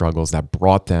overcoming the struggles that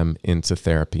brought them into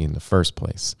therapy in the first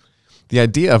place. The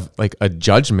idea of like a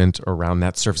judgment around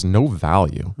that serves no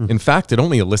value. In fact, it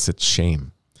only elicits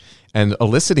shame. And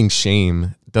eliciting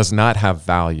shame does not have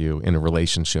value in a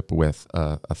relationship with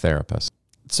a therapist.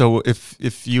 So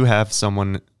if you have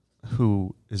someone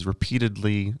who is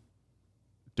repeatedly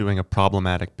doing a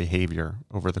problematic behavior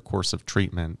over the course of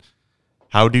treatment,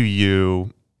 how do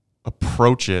you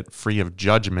approach it free of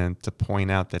judgment to point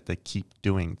out that they keep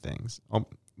doing things?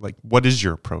 Like, what is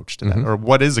your approach to that? Or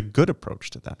what is a good approach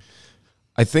to that?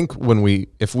 I think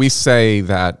if we say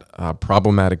that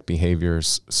problematic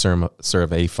behaviors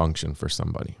serve a function for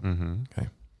somebody, okay,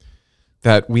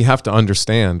 that we have to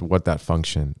understand what that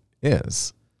function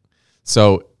is.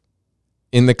 So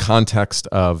in the context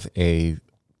of a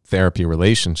therapy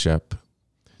relationship,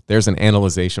 there's an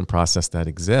analyzation process that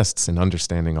exists in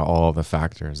understanding all the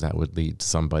factors that would lead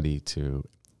somebody to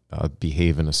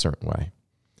behave in a certain way.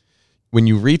 When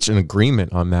you reach an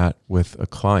agreement on that with a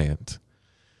client,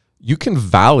 you can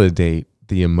validate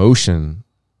the emotion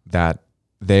that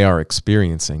they are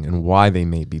experiencing and why they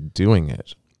may be doing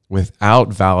it without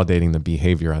validating the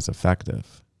behavior as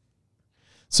effective.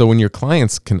 So when your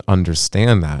clients can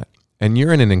understand that, and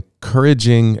you're in an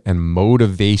encouraging and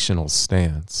motivational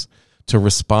stance to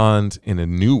respond in a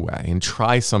new way and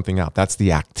try something out, that's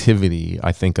the activity,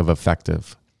 I think, of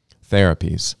effective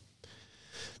therapies.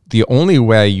 The only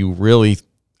way you really,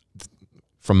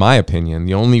 from my opinion,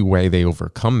 the only way they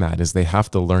overcome that is they have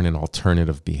to learn an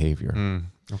alternative behavior.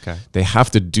 Okay. They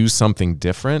have to do something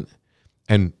different,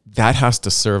 and that has to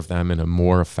serve them in a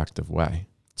more effective way.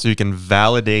 So you can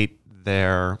validate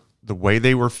the way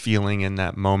they were feeling in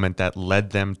that moment that led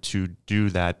them to do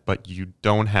that, but you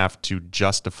don't have to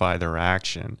justify their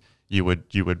action. You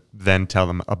would then tell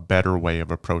them a better way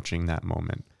of approaching that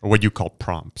moment, or what you call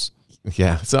prompts.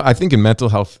 Yeah. So I think in mental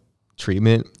health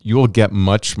treatment, you will get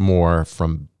much more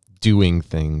from doing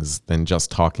things than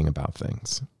just talking about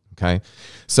things. Okay.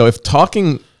 So if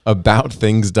talking about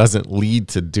things doesn't lead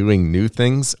to doing new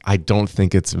things, I don't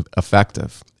think it's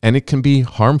effective, and it can be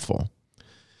harmful.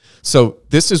 So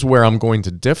this is where I'm going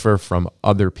to differ from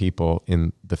other people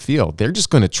in the field. They're just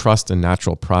going to trust a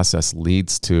natural process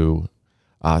leads to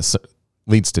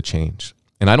change.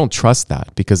 And I don't trust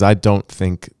that, because I don't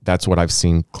think that's what I've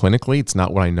seen clinically. It's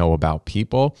not what I know about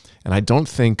people. And I don't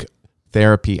think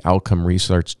therapy outcome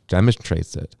research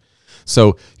demonstrates it.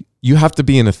 So you have to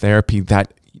be in a therapy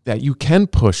that you can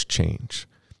push change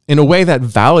in a way that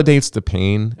validates the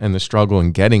pain and the struggle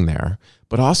in getting there,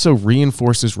 but also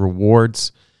reinforces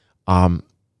rewards,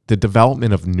 the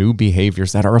development of new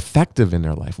behaviors that are effective in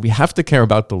their life. We have to care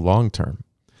about the long term.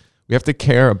 We have to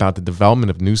care about the development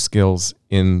of new skills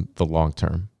in the long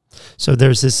term. So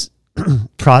there's this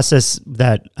process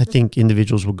that I think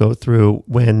individuals will go through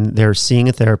when they're seeing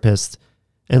a therapist,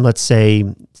 and let's say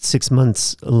 6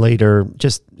 months later,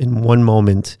 just in one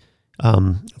moment,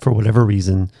 for whatever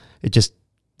reason,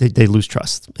 they lose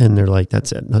trust, and they're like,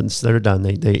 that's it. They're done.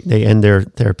 They end their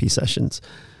therapy sessions.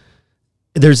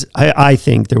 I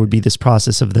think there would be this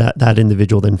process of that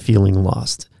individual then feeling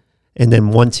lost. and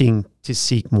then wanting to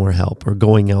seek more help or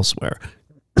going elsewhere.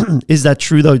 Is that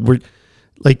true though?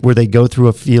 Where they go through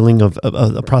a feeling of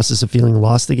a process of feeling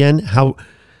lost again? How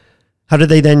do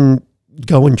they then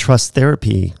go and trust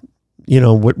therapy?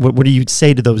 What do you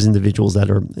say to those individuals that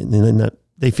are and that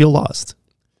they feel lost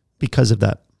because of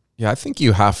that? Yeah, I think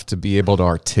you have to be able to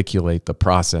articulate the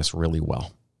process really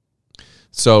well.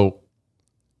 So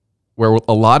where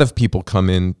a lot of people come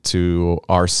into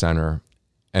our center,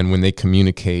 and when they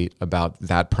communicate about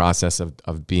that process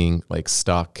of being like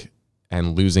stuck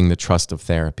and losing the trust of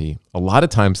therapy, a lot of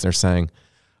times they're saying,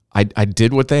 I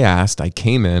did what they asked. I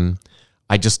came in,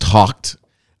 I just talked.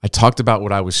 I talked about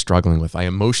what I was struggling with. I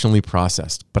emotionally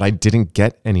processed, but I didn't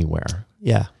get anywhere.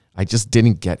 Yeah. I just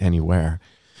didn't get anywhere.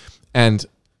 And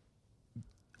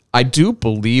I do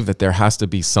believe that there has to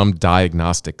be some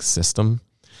diagnostic system.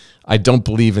 I don't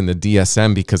believe in the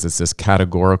DSM because it's this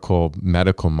categorical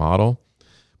medical model.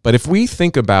 But if we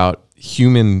think about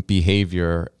human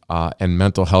behavior and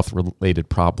mental health related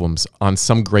problems on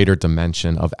some greater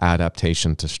dimension of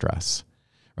adaptation to stress,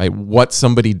 right? What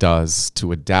somebody does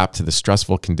to adapt to the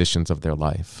stressful conditions of their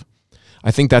life,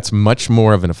 I think that's much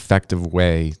more of an effective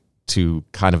way to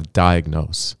kind of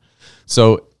diagnose.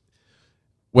 So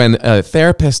when a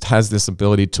therapist has this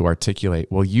ability to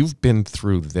articulate, well, you've been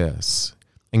through this,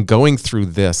 and going through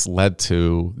this led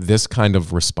to this kind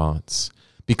of response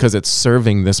because it's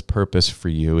serving this purpose for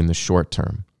you in the short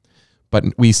term. But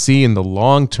we see in the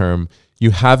long term,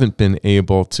 you haven't been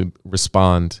able to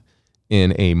respond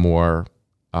in a more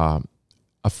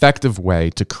effective way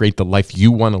to create the life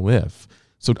you want to live.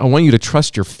 So I want you to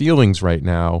trust your feelings right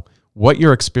now, what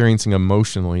you're experiencing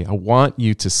emotionally. I want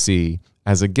you to see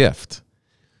as a gift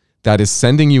that is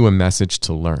sending you a message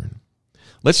to learn.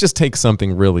 Let's just take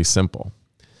something really simple.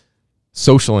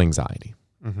 Social anxiety.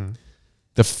 Mm-hmm.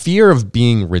 The fear of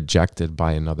being rejected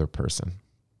by another person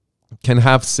can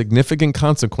have significant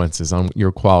consequences on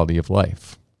your quality of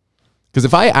life. Because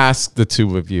if I ask the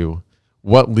two of you,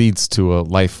 what leads to a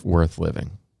life worth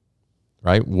living,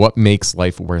 right? What makes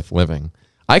life worth living?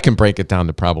 I can break it down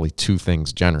to probably two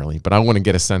things generally, but I want to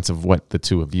get a sense of what the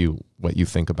two of you, what you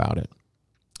think about it.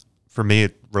 For me,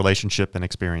 relationship and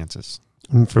experiences.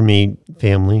 And for me,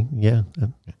 family. Yeah.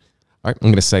 All right, I'm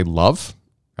going to say love,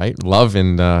 right? Love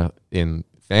in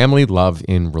family, love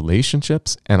in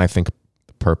relationships, and I think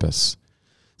purpose.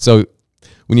 So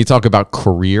when you talk about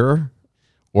career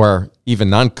or even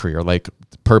non-career, like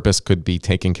purpose could be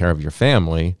taking care of your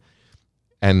family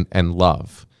and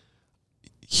love.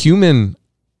 Human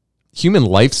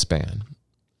lifespan,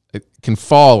 it can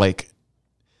fall like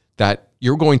that.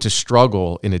 You're going to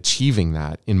struggle in achieving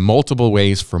that in multiple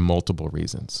ways for multiple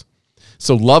reasons.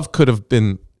 So love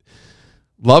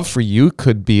for you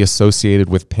could be associated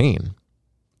with pain,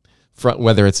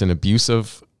 whether it's an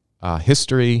abusive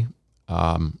history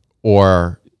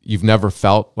or you've never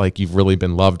felt like you've really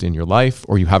been loved in your life,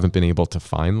 or you haven't been able to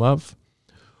find love,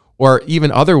 or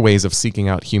even other ways of seeking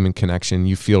out human connection.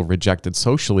 You feel rejected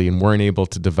socially and weren't able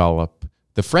to develop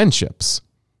the friendships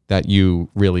that you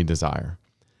really desire.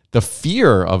 The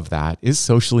fear of that is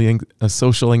social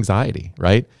anxiety,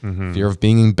 right? Mm-hmm. Fear of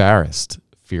being embarrassed,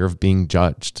 fear of being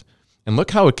judged. And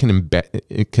look how it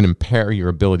can impair your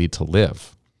ability to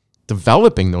live,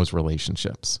 developing those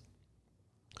relationships,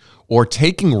 or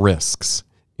taking risks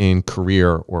in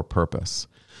career or purpose.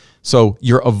 So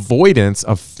your avoidance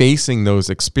of facing those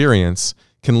experiences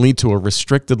can lead to a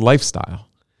restricted lifestyle.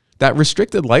 That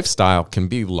restricted lifestyle can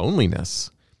be loneliness.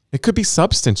 It could be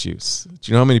substance use.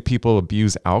 Do you know how many people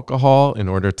abuse alcohol in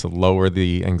order to lower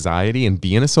the anxiety and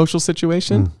be in a social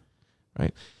situation?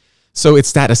 Right? So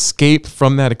it's that escape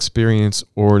from that experience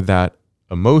or that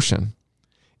emotion.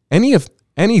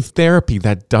 Any therapy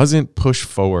that doesn't push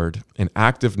forward an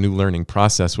active new learning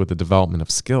process with the development of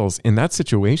skills in that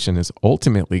situation is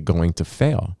ultimately going to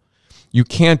fail. You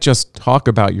can't just talk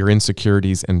about your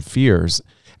insecurities and fears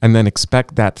and then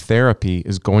expect that therapy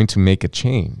is going to make a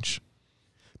change,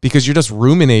 because you're just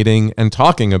ruminating and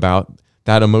talking about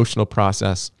that emotional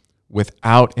process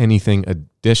without anything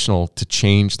additional to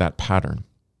change that pattern.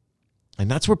 And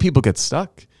that's where people get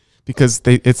stuck, because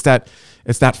it's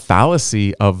that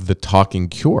fallacy of the talking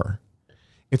cure.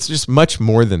 It's just much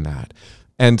more than that.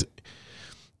 And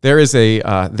there is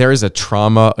a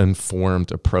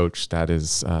trauma-informed approach that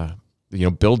is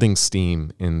building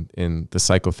steam in the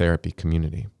psychotherapy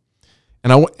community.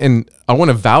 And I want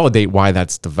to validate why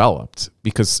that's developed,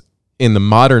 because in the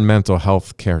modern mental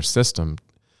health care system,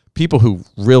 people who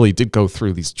really did go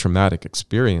through these traumatic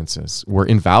experiences were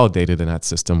invalidated in that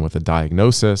system with a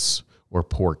diagnosis or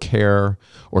poor care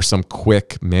or some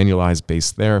quick manualized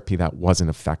based therapy that wasn't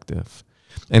effective.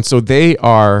 And so they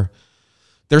are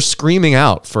they're screaming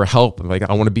out for help. Like,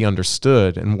 I want to be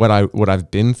understood and what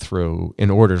I've been through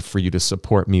in order for you to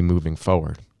support me moving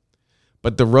forward.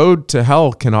 But the road to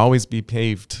hell can always be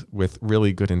paved with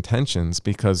really good intentions,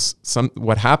 because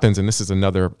what happens, and this is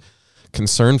another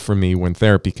concern for me when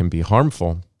therapy can be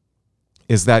harmful,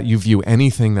 is that you view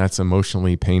anything that's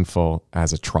emotionally painful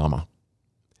as a trauma.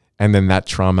 And then that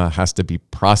trauma has to be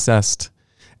processed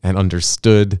and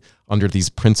understood under these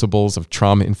principles of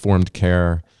trauma-informed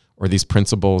care, or these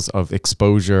principles of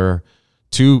exposure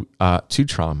to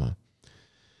trauma.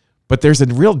 But there's a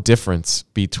real difference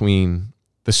between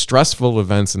the stressful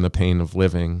events and the pain of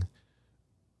living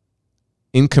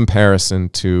in comparison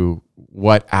to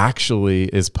what actually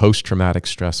is post-traumatic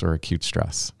stress or acute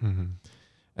stress. Mm-hmm.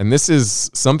 And this is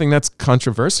something that's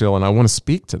controversial, and I want to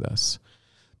speak to this,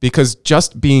 because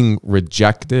just being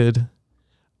rejected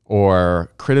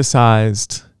or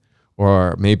criticized,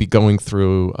 or maybe going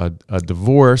through a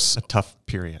divorce, a tough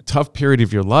period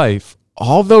of your life,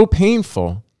 although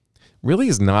painful, really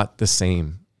is not the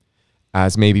same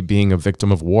as maybe being a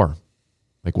victim of war,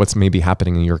 like what's maybe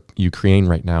happening in your Ukraine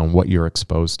right now and what you're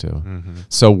exposed to. Mm-hmm.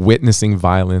 So witnessing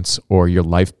violence, or your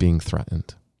life being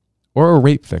threatened, or a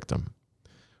rape victim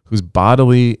whose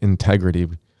bodily integrity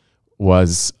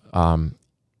was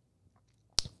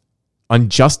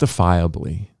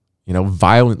unjustifiably,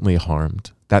 violently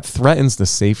harmed, that threatens the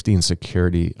safety and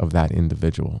security of that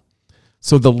individual.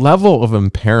 So the level of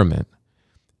impairment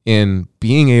in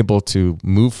being able to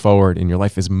move forward in your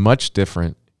life is much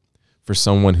different for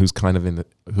someone who's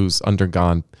who's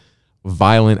undergone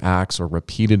violent acts or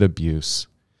repeated abuse,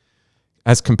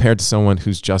 as compared to someone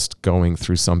who's just going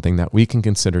through something that we can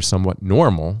consider somewhat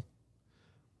normal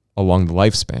along the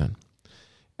lifespan.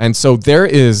 And so there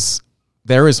is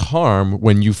harm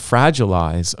when you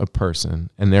fragilize a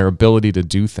person and their ability to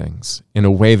do things in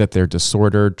a way that they're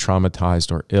disordered,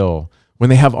 traumatized, or ill, when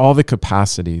they have all the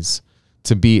capacities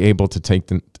to be able to take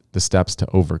the steps to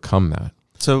overcome that.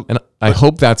 And I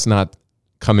hope that's not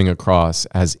coming across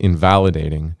as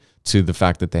invalidating to the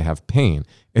fact that they have pain.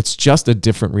 It's just a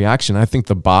different reaction. I think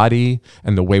the body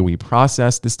and the way we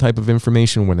process this type of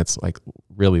information, when it's like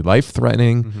really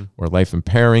life-threatening mm-hmm. or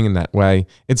life-impairing in that way,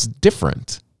 it's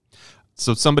different.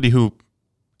 So somebody who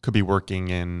could be working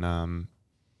in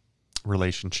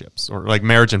relationships, or like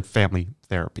marriage and family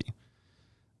therapy,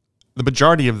 the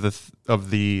majority of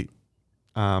the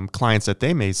clients that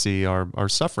they may see are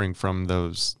suffering from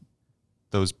those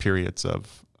periods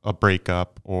of a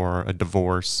breakup or a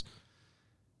divorce.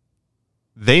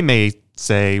 They may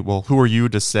say, well, who are you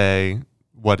to say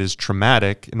what is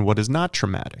traumatic and what is not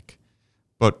traumatic?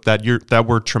 But that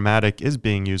word traumatic is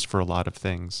being used for a lot of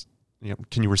things.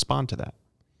 Can you respond to that?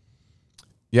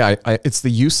 Yeah, it's the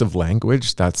use of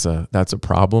language that's a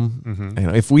problem.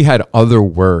 Mm-hmm. If we had other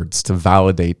words to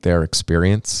validate their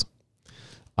experience,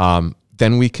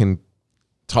 then we can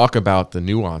talk about the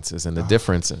nuances and the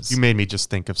differences. You made me just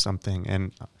think of something.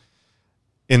 And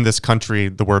in this country,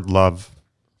 the word love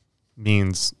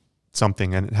means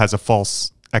something, and it has a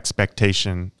false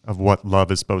expectation of what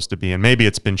love is supposed to be. And maybe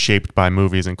it's been shaped by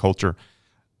movies and culture.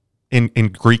 In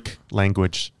Greek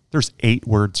language, there's 8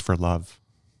 words for love.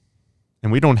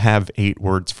 And we don't have 8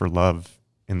 words for love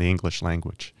in the English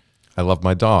language. I love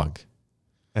my dog.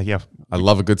 Yeah. I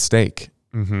love a good steak.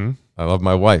 Mm-hmm. I love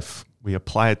my wife. We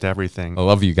apply it to everything. I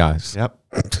love you guys. Yep.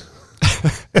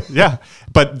 Yeah.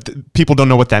 But people don't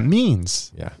know what that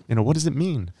means. Yeah. What does it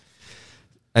mean?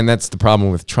 And that's the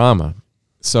problem with trauma.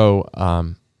 So,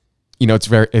 I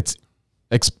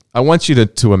want you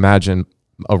to imagine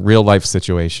a real life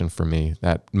situation for me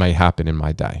that may happen in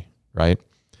my day, right?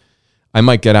 I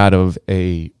might get out of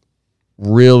a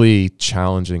really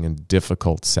challenging and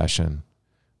difficult session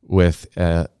with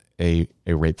a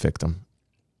rape victim,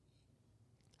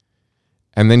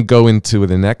 and then go into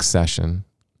the next session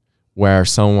where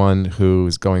someone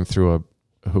who's going through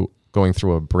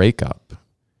a breakup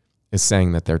is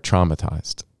saying that they're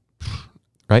traumatized,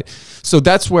 right? So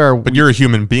that's where. But you're a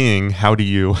human being. How do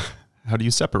you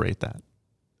separate that?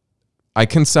 I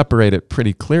can separate it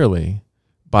pretty clearly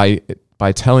by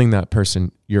telling that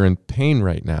person, you're in pain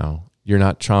right now, you're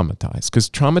not traumatized. Because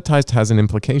traumatized has an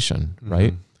implication,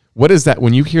 right? Mm-hmm. What is that?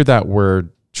 When you hear that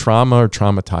word trauma or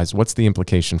traumatized, what's the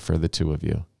implication for the two of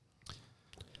you?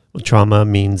 Well, trauma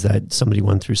means that somebody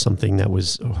went through something that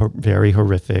was very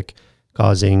horrific,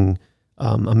 causing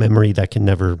a memory that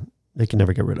they can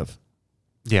never get rid of.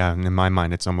 Yeah, and in my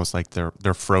mind, it's almost like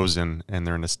they're frozen and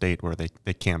they're in a state where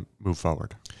they can't move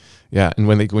forward. Yeah, and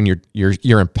when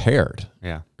you're impaired,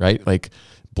 yeah, right? Like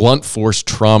blunt force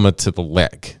trauma to the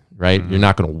leg, right? Mm-hmm. You're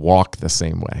not going to walk the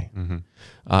same way, mm-hmm.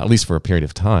 At least for a period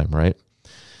of time, right?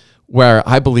 where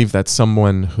I believe that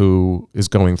someone who is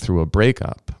going through a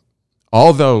breakup,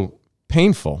 although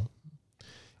painful,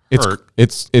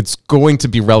 it's going to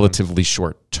be relatively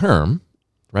short term,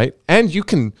 right? And you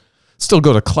can still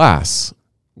go to class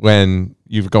when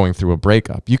you're going through a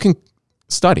breakup. You can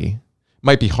study.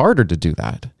 Might be harder to do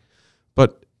that.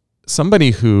 But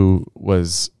somebody who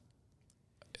was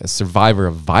a survivor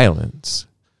of violence,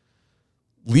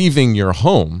 leaving your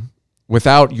home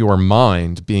without your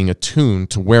mind being attuned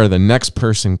to where the next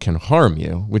person can harm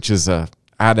you, which is a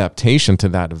adaptation to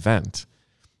that event,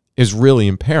 is really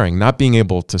impairing. Not being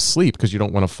able to sleep because you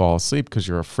don't want to fall asleep because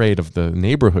you're afraid of the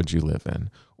neighborhood you live in,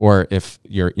 or if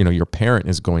your parent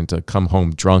is going to come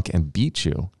home drunk and beat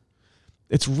you.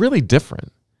 It's really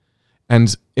different.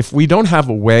 And if we don't have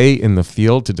a way in the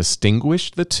field to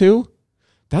distinguish the two,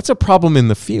 that's a problem in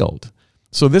the field.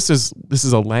 So this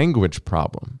is a language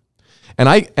problem. And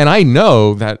I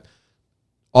know that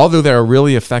although there are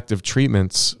really effective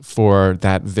treatments for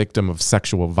that victim of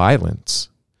sexual violence,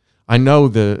 I know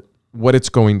that what it's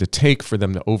going to take for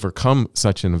them to overcome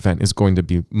such an event is going to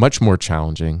be much more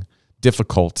challenging,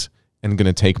 difficult, and going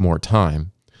to take more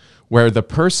time. Where the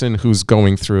person who's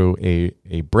going through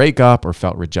a breakup or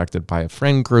felt rejected by a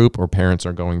friend group, or parents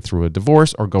are going through a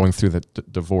divorce or going through the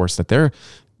divorce that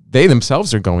they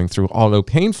themselves are going through, although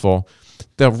painful,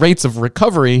 the rates of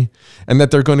recovery and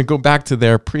that they're going to go back to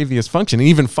their previous function and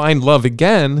even find love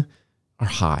again are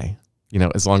high,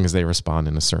 as long as they respond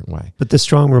in a certain way. But the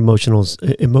strong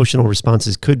emotional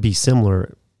responses could be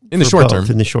similar in the short term.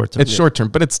 It's short term,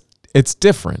 but it's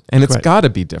different, and it's got to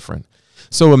be different.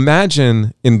 So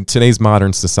imagine in today's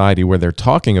modern society where they're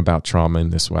talking about trauma in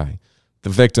this way, the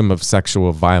victim of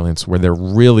sexual violence, where they're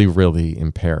really, really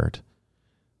impaired.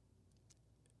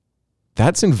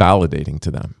 That's invalidating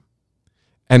to them.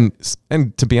 And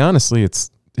to be honest,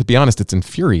 it's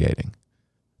infuriating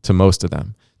to most of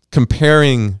them.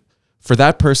 For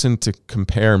that person to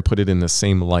compare and put it in the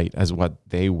same light as what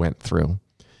they went through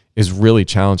is really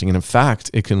challenging. And in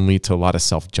fact, it can lead to a lot of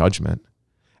self-judgment,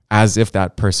 as if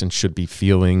that person should be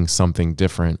feeling something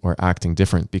different or acting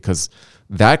different because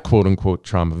that quote-unquote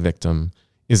trauma victim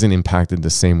isn't impacted the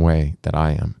same way that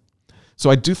I am. So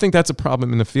I do think that's a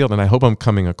problem in the field, and I hope I'm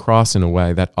coming across in a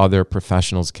way that other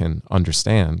professionals can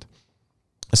understand,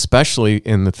 especially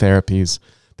in the therapies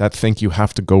that think you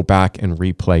have to go back and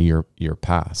replay your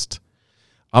past.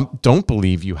 Don't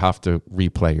believe you have to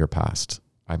replay your past.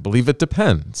 I believe it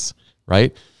depends,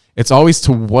 right? It's always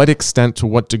to what extent, to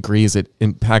what degree is it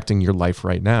impacting your life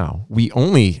right now? We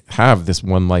only have this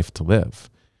one life to live,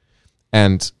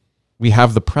 and we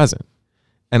have the present.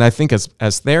 And I think as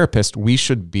therapists, we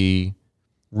should be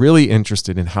really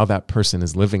interested in how that person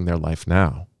is living their life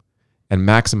now and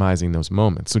maximizing those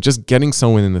moments. So just getting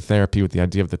someone in the therapy with the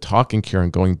idea of the talking cure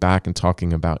and going back and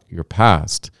talking about your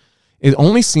past, it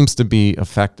only seems to be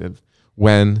effective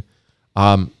when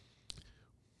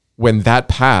that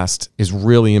past is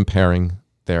really impairing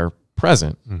their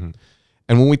present. Mm-hmm.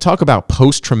 And when we talk about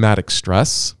post-traumatic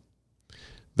stress,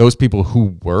 those people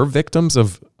who were victims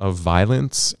of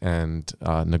violence and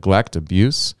neglect,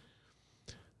 abuse,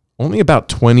 only about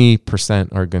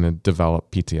 20% are going to develop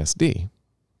PTSD.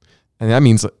 And that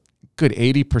means a good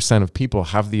 80% of people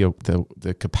have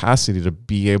the capacity to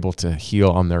be able to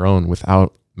heal on their own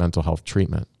without mental health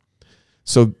treatment.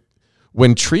 So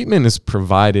when treatment is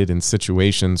provided in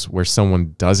situations where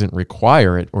someone doesn't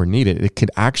require it or need it, it could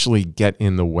actually get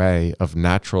in the way of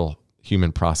natural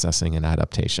human processing and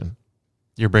adaptation.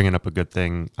 You're bringing up a good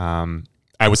thing.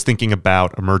 I was thinking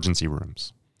about emergency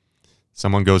rooms.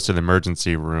 Someone goes to the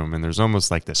emergency room and there's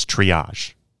almost like this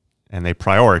triage, and they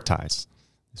prioritize.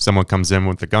 If someone comes in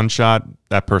with a gunshot,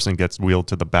 that person gets wheeled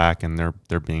to the back and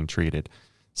they're being treated.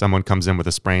 Someone comes in with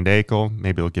a sprained ankle,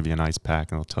 maybe they'll give you an ice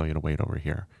pack and they'll tell you to wait over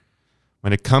here.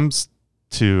 When it comes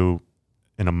to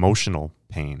an emotional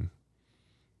pain,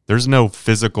 there's no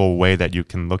physical way that you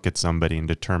can look at somebody and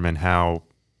determine how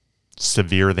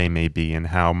severe they may be and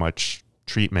how much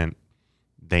treatment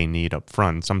they need up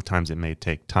front. Sometimes it may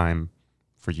take time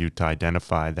for you to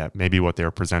identify that maybe what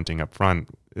they're presenting up front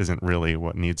isn't really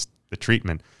what needs the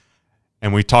treatment.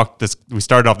 And we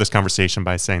started off this conversation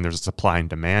by saying there's a supply and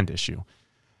demand issue.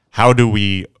 How do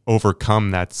we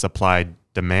overcome that supply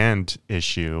demand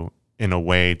issue in a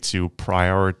way to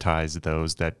prioritize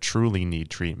those that truly need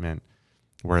treatment,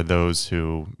 where those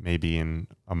who maybe in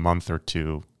a month or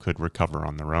two could recover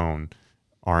on their own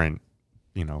aren't,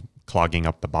 clogging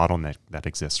up the bottleneck that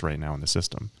exists right now in the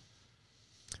system?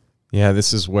 Yeah,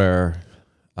 this is where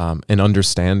an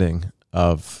understanding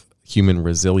of human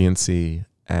resiliency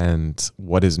and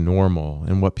what is normal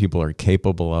and what people are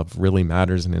capable of really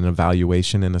matters in an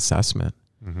evaluation and assessment.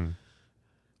 Mm-hmm.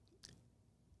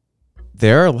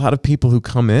 there are a lot of people who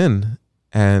come in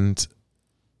and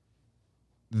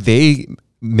they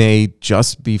may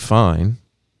just be fine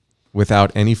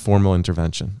without any formal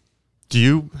intervention. Do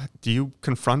you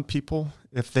confront people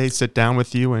if they sit down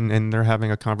with you and they're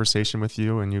having a conversation with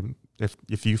you, and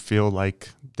if you feel like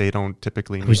they don't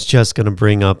typically I was just going to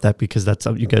bring up that because that's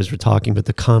what you guys were talking, but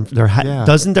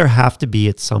doesn't there have to be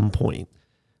at some point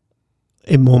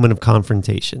a moment of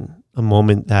confrontation, a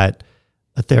moment that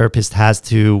a therapist has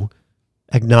to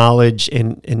acknowledge,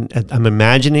 and I'm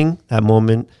imagining that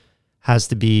moment has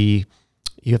to be,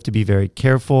 you have to be very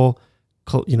careful,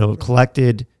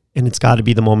 collected, and it's got to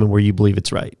be the moment where you believe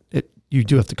it's right. You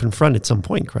do have to confront at some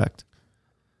point, correct?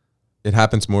 It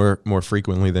happens more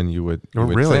frequently than you would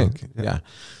really think. Yeah.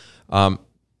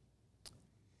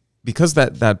 Because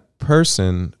that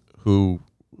person who,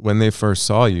 when they first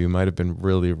saw you, might have been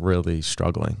really, really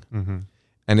struggling. Mm-hmm.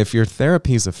 And if your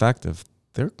therapy is effective,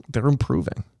 they're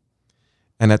improving.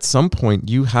 And at some point,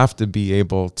 you have to be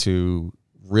able to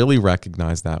really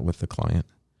recognize that with the client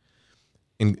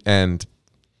and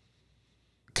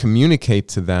communicate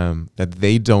to them that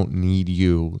they don't need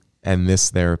you and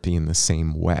this therapy in the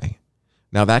same way.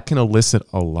 Now, that can elicit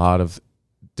a lot of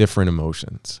different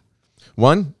emotions.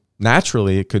 One,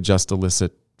 naturally, it could just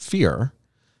elicit fear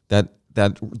that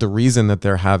the reason that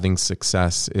they're having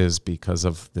success is because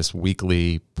of this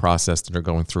weekly process that they're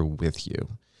going through with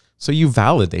you. So you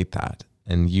validate that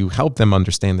and you help them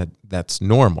understand that that's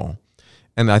normal.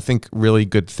 And I think really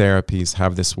good therapies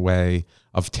have this way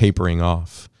of tapering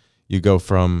off. You go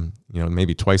from,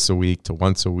 maybe twice a week to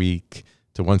once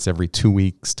every 2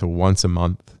 weeks to once a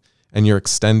month. And you're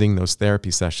extending those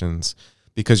therapy sessions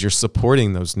because you're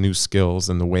supporting those new skills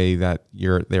and the way that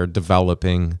they're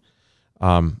developing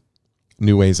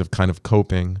new ways of kind of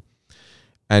coping.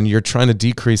 And you're trying to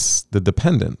decrease the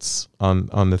dependence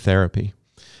on the therapy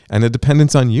and the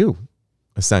dependence on you,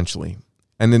 essentially.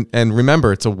 And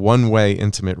remember, it's a one-way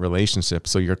intimate relationship.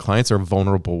 So your clients are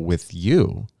vulnerable with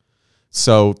you.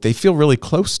 So they feel really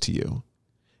close to you.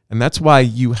 And that's why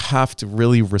you have to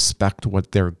really respect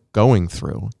what they're going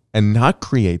through and not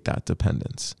create that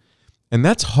dependence. And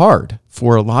that's hard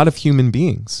for a lot of human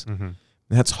beings. Mm-hmm.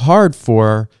 That's hard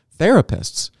for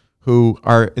therapists who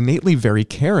are innately very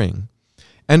caring.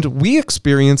 And we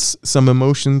experience some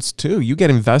emotions too. You get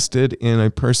invested in a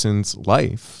person's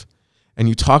life and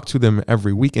you talk to them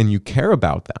every week and you care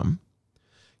about them.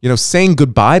 Saying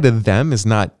goodbye to them is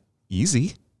not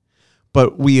easy,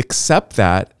 but we accept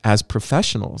that as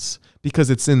professionals because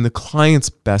it's in the client's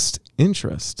best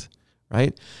interest,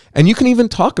 right? And you can even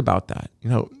talk about that.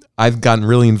 I've gotten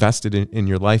really invested in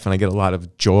your life and I get a lot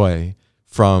of joy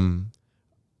from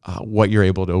what you're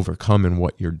able to overcome and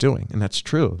what you're doing. And that's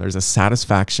true. There's a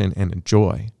satisfaction and a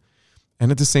joy.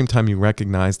 And at the same time, you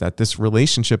recognize that this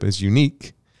relationship is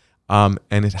unique and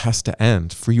it has to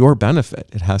end for your benefit.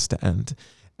 It has to end.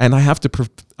 And I have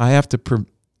to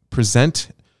present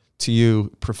to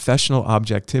you professional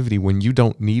objectivity. When you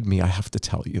don't need me, I have to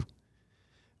tell you.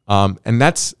 And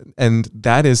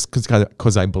that is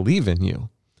because I believe in you.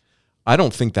 I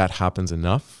don't think that happens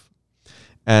enough.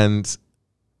 And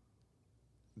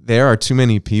there are too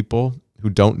many people who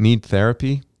don't need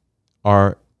therapy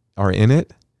are in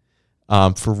it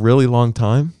for a really long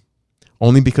time,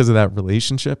 only because of that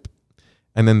relationship.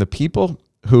 And then the people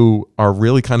who are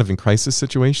really kind of in crisis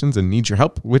situations and need your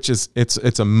help, which is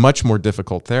it's a much more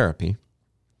difficult therapy,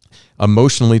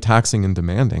 emotionally taxing and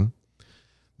demanding.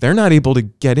 They're not able to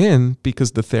get in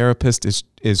because the therapist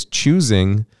is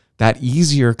choosing that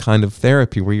easier kind of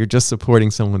therapy where you're just supporting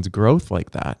someone's growth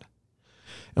like that.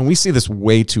 And we see this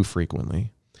way too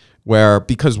frequently, where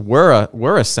because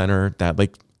we're a center that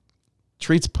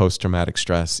treats post-traumatic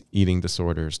stress, eating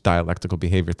disorders, dialectical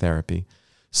behavior therapy.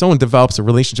 Someone develops a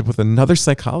relationship with another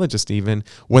psychologist even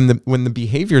when the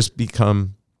behaviors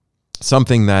become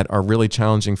something that are really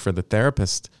challenging for the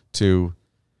therapist to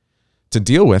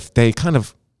deal with, they kind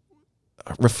of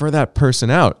refer that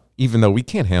person out, even though we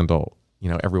can't handle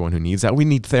everyone who needs that. We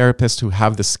need therapists who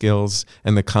have the skills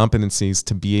and the competencies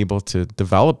to be able to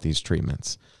develop these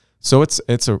treatments. So it's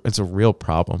a real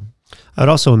problem. I would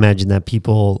also imagine that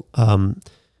people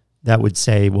that would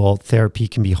say, well, therapy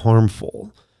can be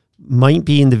harmful, might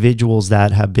be individuals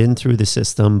that have been through the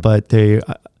system, but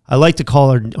I like to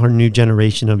call our new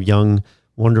generation of young,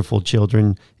 wonderful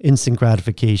children instant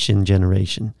gratification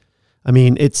generation. I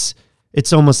mean,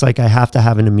 it's almost like I have to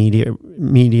have an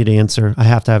immediate answer. I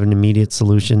have to have an immediate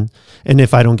solution. And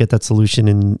if I don't get that solution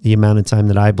in the amount of time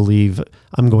that I believe,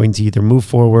 I'm going to either move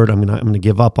forward, I'm going to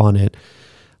give up on it.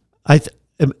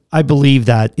 I believe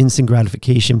that instant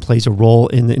gratification plays a role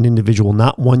in an individual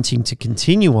not wanting to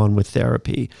continue on with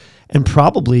therapy and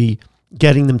probably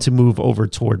getting them to move over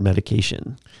toward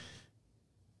medication?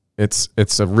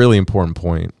 It's a really important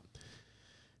point.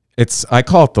 I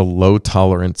call it the low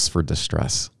tolerance for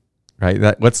distress,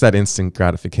 right? What's that instant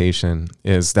gratification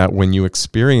is that when you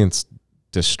experience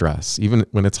distress, even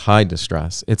when it's high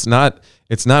distress, it's not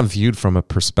viewed from a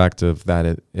perspective that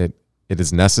it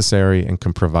is necessary and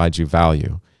can provide you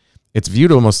value. It's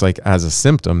viewed almost like as a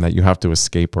symptom that you have to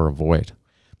escape or avoid.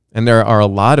 And there are a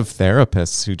lot of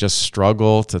therapists who just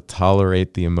struggle to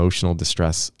tolerate the emotional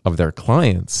distress of their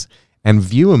clients and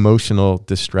view emotional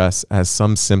distress as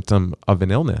some symptom of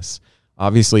an illness.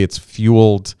 Obviously, it's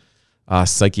fueled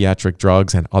psychiatric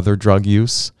drugs and other drug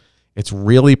use. It's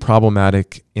really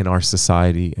problematic in our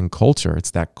society and culture.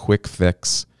 It's that quick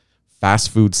fix, fast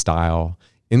food style,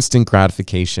 instant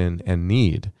gratification and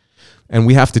need. And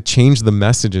we have to change the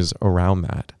messages around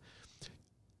that.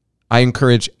 I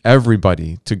encourage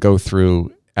everybody to go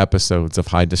through episodes of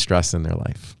high distress in their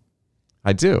life.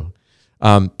 I do.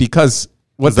 Because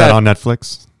what's that on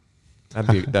Netflix?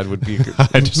 That would be good.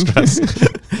 High distress.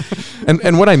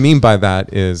 And what I mean by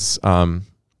that is,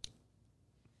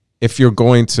 if you're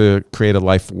going to create a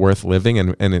life worth living,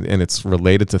 and it's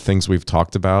related to things we've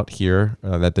talked about here,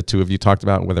 that the two of you talked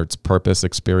about, whether it's purpose,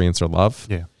 experience, or love.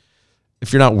 Yeah.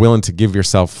 If you're not willing to give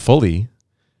yourself fully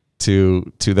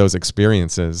to those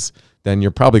experiences, then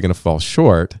you're probably going to fall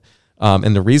short.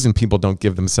 And the reason people don't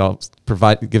give themselves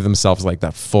like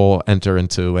that full enter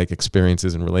into like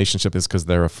experiences and relationship is because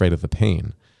they're afraid of the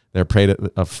pain. They're afraid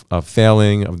of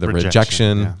failing, of the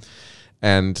rejection. Yeah.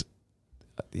 And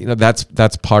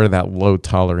that's part of that low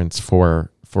tolerance for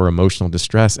emotional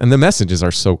distress. And the messages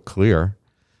are so clear,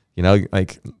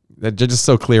 like they're just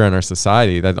so clear in our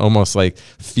society that almost like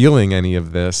feeling any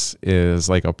of this is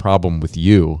like a problem with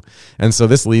you. And so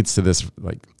this leads to this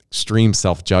like extreme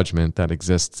self-judgment that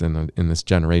exists in this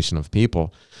generation of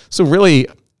people. So really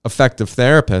effective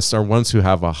therapists are ones who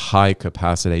have a high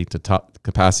capacity to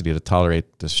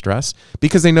tolerate distress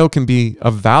because they know it can be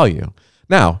of value.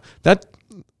 Now, that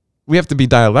we have to be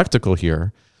dialectical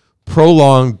here.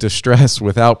 Prolonged distress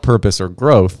without purpose or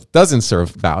growth doesn't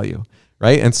serve value,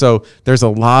 right? And so there's a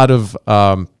lot of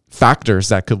factors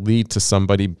that could lead to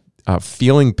somebody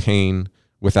feeling pain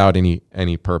without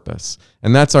any purpose.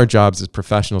 And that's our jobs as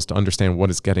professionals, to understand what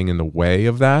is getting in the way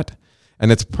of that.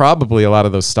 And it's probably a lot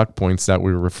of those stuck points that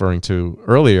we were referring to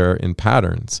earlier in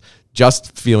patterns.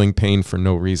 Just feeling pain for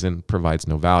no reason provides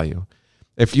no value.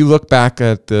 If you look back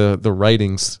at the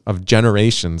writings of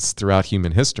generations throughout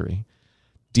human history,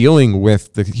 dealing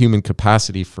with the human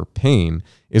capacity for pain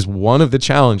is one of the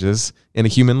challenges in a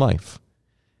human life.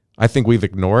 I think we've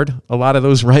ignored a lot of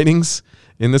those writings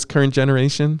in this current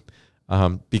generation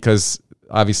because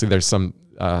obviously there's some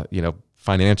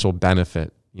financial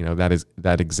benefit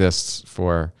that exists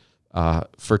for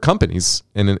companies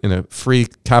in a free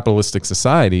capitalistic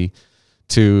society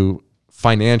to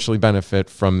financially benefit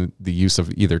from the use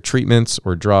of either treatments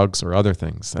or drugs or other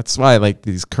things. That's why like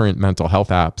these current mental health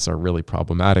apps are really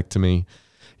problematic to me.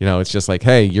 It's just like,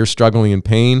 hey, you're struggling in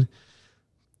pain,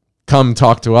 come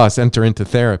talk to us, enter into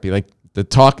therapy. Like the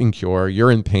talking cure,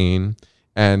 you're in pain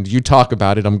and you talk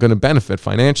about it, I'm going to benefit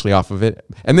financially off of it.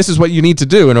 And this is what you need to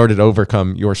do in order to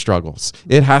overcome your struggles.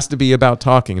 It has to be about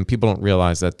talking, and people don't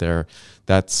realize that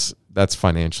that's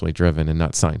financially driven and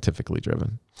not scientifically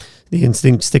driven.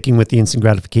 Sticking with the instant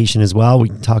gratification as well, we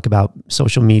can talk about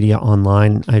social media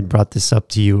online. I brought this up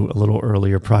to you a little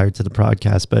earlier prior to the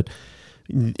podcast, but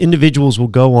individuals will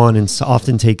go on and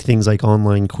often take things like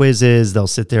online quizzes. They'll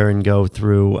sit there and go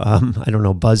through,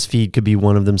 BuzzFeed could be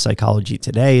one of them. Psychology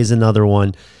Today is another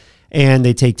one. And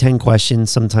they take 10 questions.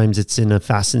 Sometimes it's in a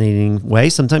fascinating way.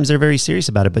 Sometimes they're very serious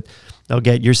about it, but they'll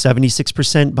get, you're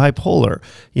 76% bipolar.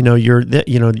 You're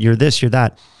this, you're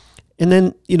that. And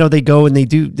then, they go and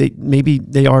maybe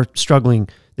they are struggling.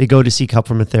 They go to seek help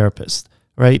from a therapist,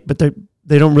 right? But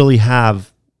they don't really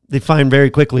have, they find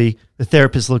very quickly, the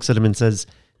therapist looks at them and says,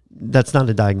 that's not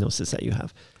a diagnosis that you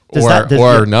have.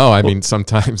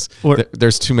 Sometimes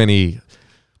there's too many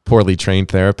poorly trained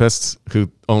therapists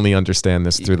who only understand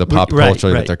this through the pop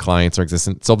culture that their clients are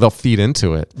existing. So they'll feed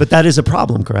into it. But that is a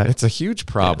problem, correct? It's a huge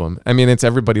problem. Yeah. I mean, it's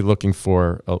everybody looking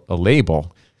for a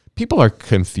label. People are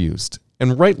confused.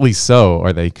 And rightly so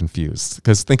are they confused,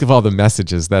 because think of all the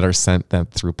messages that are sent them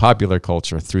through popular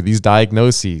culture, through these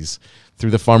diagnoses,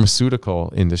 through the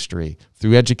pharmaceutical industry,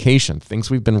 through education, things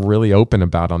we've been really open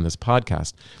about on this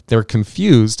podcast. They're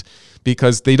confused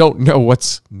because they don't know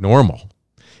what's normal.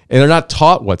 And they're not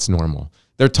taught what's normal.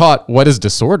 They're taught what is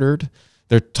disordered.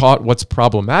 They're taught what's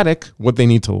problematic, what they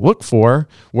need to look for,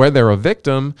 where they're a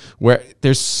victim, where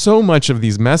there's so much of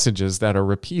these messages that are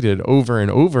repeated over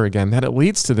and over again that it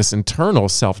leads to this internal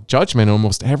self-judgment.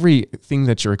 Almost everything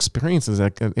that you're experiencing,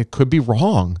 it could be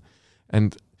wrong.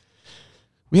 And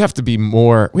we have to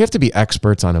be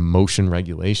experts on emotion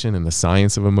regulation and the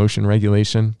science of emotion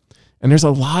regulation. And there's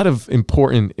a lot of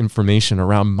important information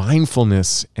around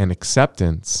mindfulness and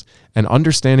acceptance and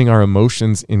understanding our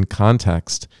emotions in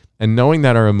context and knowing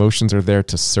that our emotions are there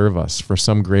to serve us for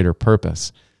some greater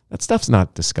purpose. That stuff's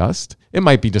not discussed. It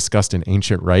might be discussed in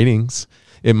ancient writings.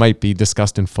 It might be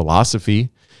discussed in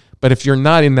philosophy. But if you're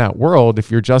not in that world,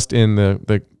 if you're just in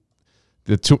the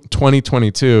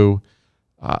 2022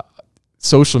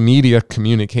 social media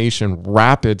communication,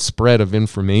 rapid spread of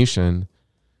information,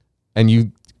 and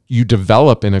you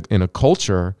develop in a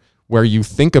culture where you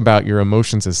think about your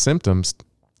emotions as symptoms,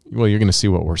 well, you're going to see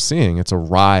what we're seeing. It's a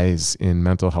rise in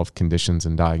mental health conditions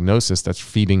and diagnosis that's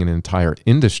feeding an entire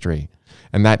industry.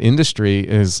 And that industry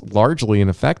is largely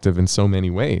ineffective in so many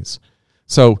ways.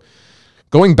 So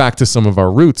going back to some of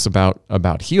our roots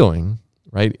about healing,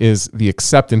 right, is the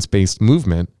acceptance-based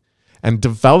movement and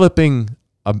developing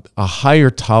a higher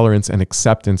tolerance and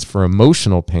acceptance for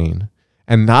emotional pain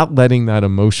and not letting that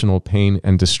emotional pain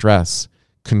and distress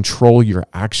control your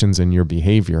actions and your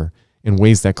behavior in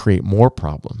ways that create more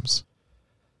problems.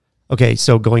 Okay,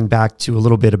 so going back to a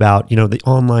little bit about, the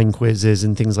online quizzes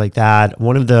and things like that.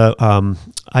 One of the,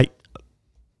 I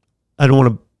don't want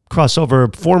to cross over,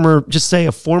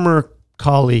 a former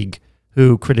colleague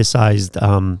who criticized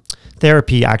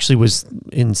therapy actually was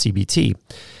in CBT,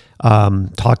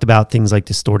 talked about things like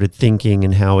distorted thinking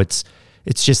and how it's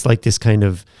just like this kind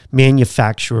of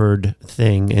manufactured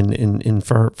thing. And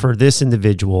for this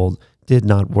individual, did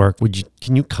not work.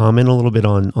 Can you comment a little bit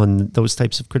on those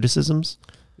types of criticisms?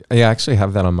 I actually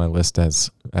have that on my list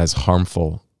as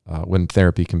harmful, when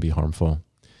therapy can be harmful.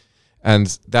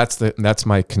 And that's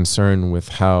my concern with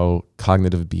how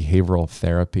cognitive behavioral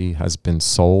therapy has been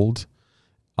sold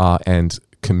and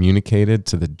communicated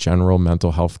to the general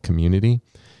mental health community.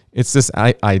 It's this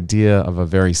idea of a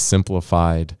very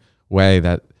simplified way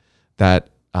that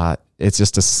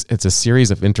it's a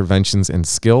series of interventions and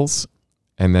skills.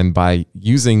 And then by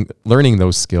learning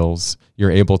those skills, you're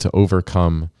able to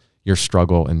overcome your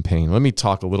struggle and pain. Let me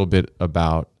talk a little bit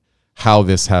about how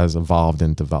this has evolved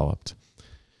and developed.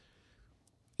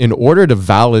 In order to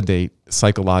validate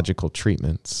psychological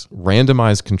treatments,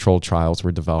 randomized controlled trials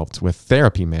were developed with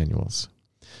therapy manuals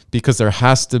because there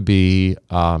has to be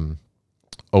a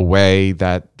way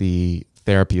that the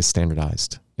therapy is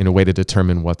standardized in a way to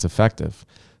determine what's effective.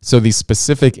 So these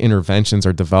specific interventions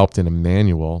are developed in a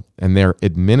manual and they're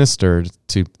administered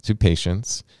to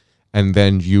patients, and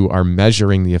then you are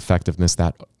measuring the effectiveness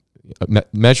that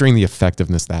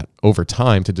over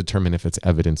time to determine if it's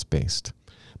evidence-based.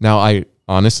 Now, I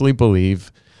honestly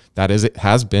believe that it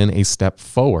has been a step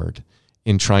forward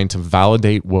in trying to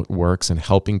validate what works and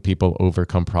helping people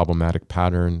overcome problematic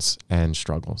patterns and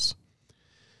struggles.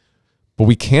 But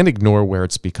we can't ignore where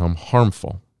it's become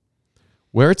harmful.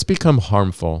 Where it's become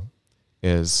harmful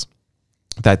is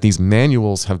that these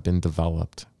manuals have been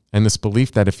developed, and this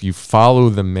belief that if you follow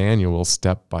the manual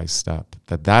step by step,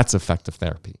 that's effective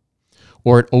therapy,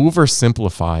 or it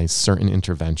oversimplifies certain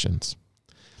interventions.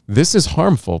 This is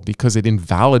harmful because it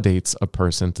invalidates a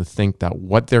person to think that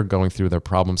what they're going through, their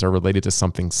problems, are related to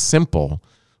something simple,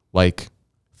 like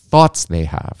thoughts they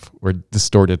have or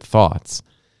distorted thoughts.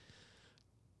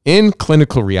 In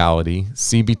clinical reality,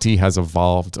 CBT has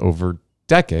evolved over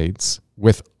decades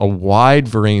with a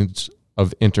wide range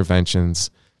of interventions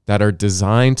that are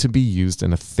designed to be used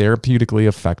in a therapeutically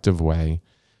effective way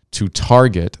to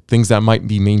target things that might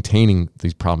be maintaining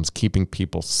these problems, keeping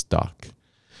people stuck.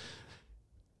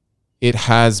 It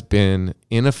has been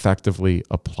ineffectively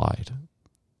applied,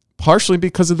 partially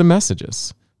because of the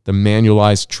messages, the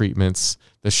manualized treatments,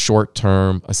 the short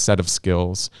term, a set of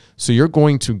skills. So you're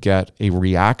going to get a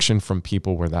reaction from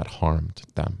people where that harmed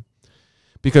them.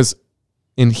 Because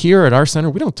in here at our center,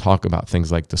 we don't talk about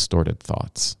things like distorted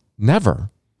thoughts. Never,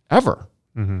 ever.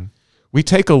 Mm-hmm. We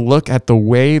take a look at the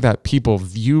way that people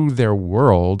view their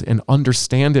world and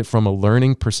understand it from a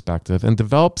learning perspective and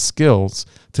develop skills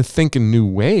to think in new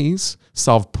ways,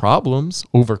 solve problems,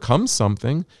 overcome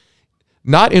something,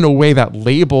 not in a way that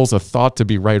labels a thought to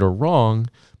be right or wrong,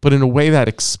 but in a way that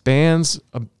expands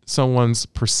someone's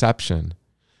perception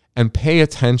and pay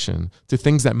attention to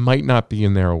things that might not be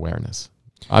in their awareness.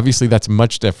 Obviously, that's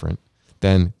much different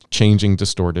than changing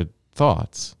distorted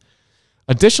thoughts.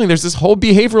 Additionally, there's this whole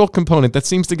behavioral component that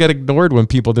seems to get ignored when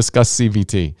people discuss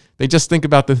CBT. They just think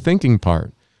about the thinking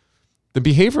part. The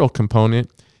behavioral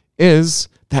component, is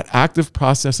that active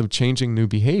process of changing new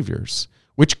behaviors,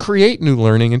 which create new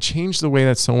learning and change the way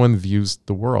that someone views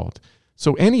the world.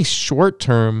 So any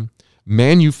short-term,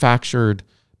 manufactured,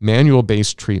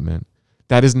 manual-based treatment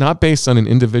that is not based on an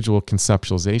individual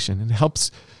conceptualization, it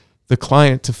helps the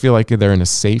client to feel like they're in a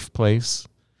safe place,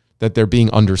 that they're being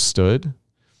understood,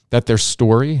 that their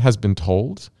story has been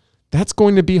told, that's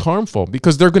going to be harmful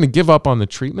because they're going to give up on the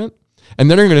treatment and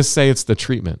then they're going to say it's the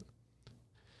treatment.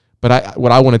 But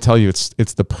what I want to tell you,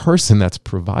 it's the person that's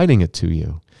providing it to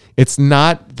you. It's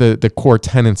not the core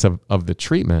tenets of the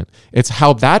treatment. It's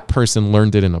how that person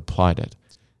learned it and applied it.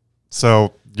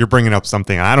 So you're bringing up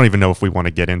something, I don't even know if we want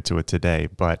to get into it today,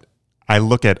 but I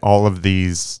look at all of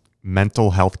these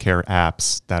mental health care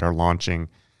apps that are launching,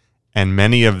 and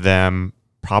many of them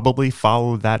probably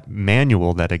follow that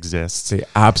manual that exists. They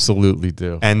absolutely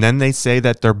do. And then they say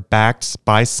that they're backed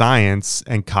by science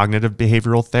and cognitive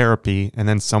behavioral therapy. And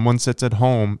then someone sits at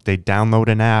home, they download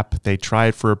an app, they try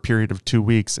it for a period of 2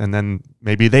 weeks, and then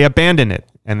maybe they abandon it.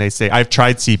 And they say, I've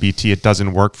tried CBT, it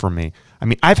doesn't work for me. I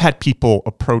mean, I've had people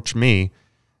approach me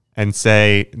and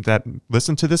say that,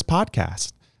 listen to this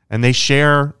podcast. And they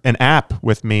share an app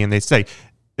with me and they say,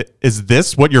 is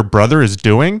this what your brother is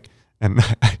doing? And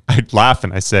I laugh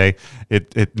and I say,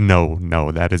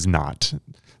 no, that is not.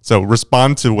 So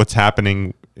respond to what's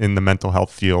happening in the mental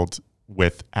health field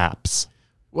with apps.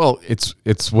 Well,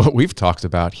 it's what we've talked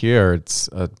about here. It's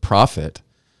a profit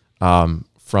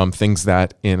from things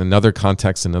that in another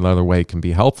context, in another way, can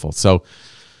be helpful. So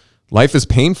life is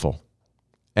painful.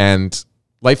 And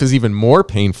life is even more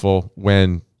painful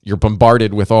when you're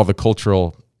bombarded with all the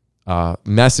cultural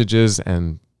messages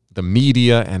and the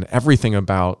media and everything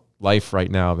about life right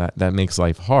now that makes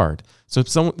life hard. So if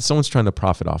someone's trying to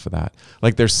profit off of that,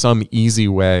 like there's some easy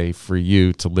way for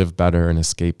you to live better and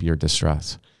escape your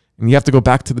distress. And you have to go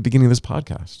back to the beginning of this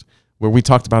podcast where we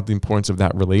talked about the importance of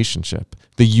that relationship,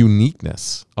 the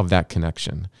uniqueness of that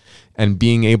connection, and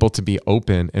being able to be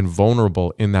open and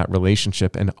vulnerable in that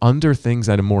relationship and under things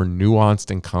at a more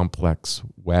nuanced and complex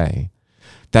way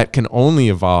that can only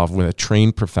evolve with a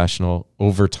trained professional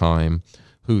over time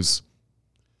who's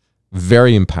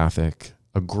very empathic,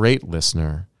 a great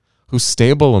listener, who's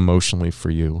stable emotionally for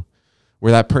you,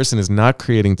 where that person is not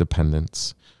creating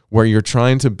dependence, where you're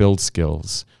trying to build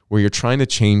skills, where you're trying to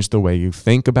change the way you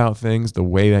think about things, the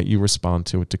way that you respond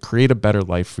to it, to create a better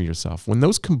life for yourself. When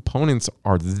those components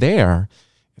are there,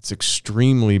 it's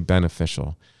extremely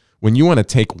beneficial. When you want to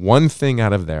take one thing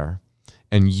out of there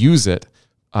and use it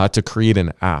to create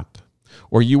an app,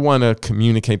 or you want to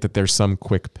communicate that there's some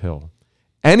quick pill,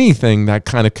 anything that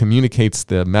kind of communicates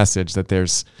the message that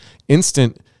there's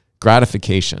instant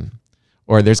gratification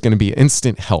or there's going to be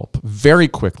instant help very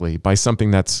quickly by something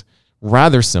that's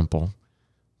rather simple.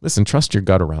 Listen, trust your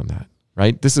gut around that,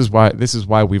 right? This is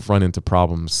why we've run into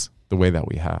problems the way that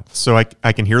we have. So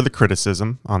I can hear the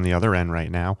criticism on the other end right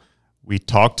now. We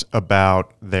talked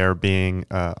about there being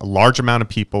a large amount of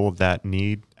people that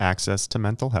need access to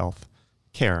mental health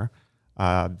care.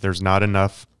 There's not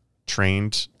enough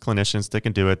trained clinicians that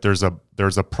can do it. There's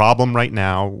a problem right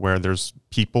now where there's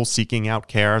people seeking out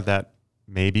care that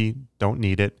maybe don't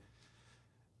need it.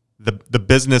 The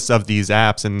business of these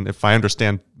apps, and if I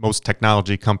understand most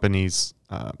technology companies,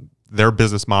 their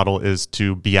business model is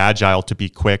to be agile, to be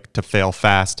quick, to fail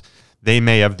fast. They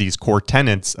may have these core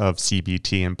tenets of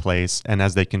CBT in place, and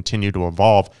as they continue to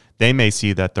evolve, they may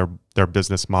see that their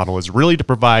business model is really to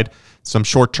provide some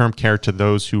short-term care to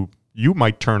those who you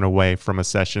might turn away from a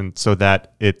session, so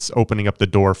that it's opening up the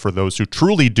door for those who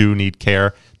truly do need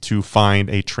care to find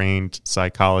a trained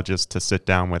psychologist to sit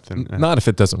down with. And not if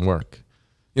it doesn't work.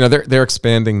 You know, they're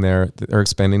expanding their base,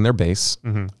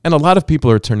 mm-hmm. and a lot of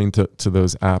people are turning to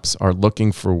those apps, are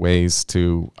looking for ways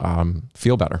to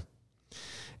feel better.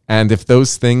 And if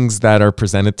those things that are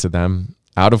presented to them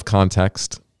out of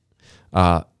context,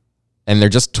 and they're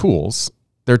just tools,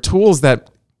 they're tools that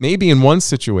maybe in one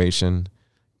situation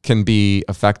can be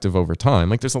effective over time.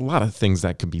 Like there's a lot of things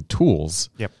that could be tools.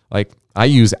 Yep. Like I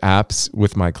use apps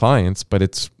with my clients, but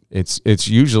it's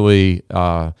usually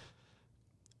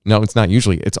no, it's not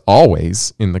usually. It's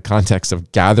always in the context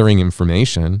of gathering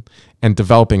information and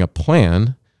developing a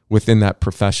plan within that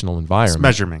professional environment.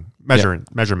 It's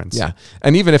measurements. Yeah.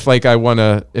 And even if I want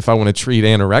to treat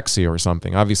anorexia or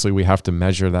something, obviously we have to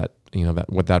measure that, that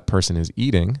what that person is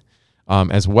eating,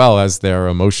 as well as their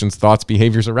emotions, thoughts,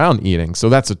 behaviors around eating. So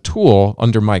that's a tool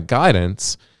under my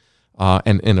guidance,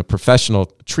 and in a professional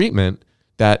treatment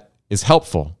that is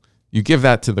helpful. You give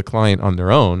that to the client on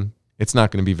their own, it's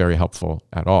not going to be very helpful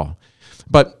at all.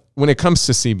 But when it comes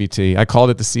to CBT, I called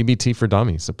it the CBT for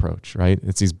Dummies approach, right?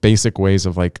 It's these basic ways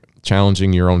of like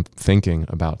challenging your own thinking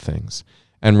about things.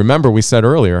 And remember, we said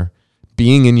earlier,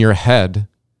 being in your head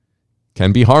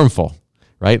can be harmful,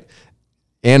 right?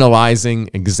 Analyzing,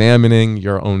 examining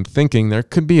your own thinking, there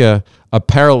could be a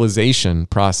paralyzation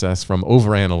process from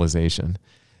overanalyzation.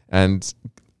 And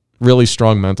really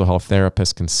strong mental health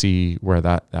therapists can see where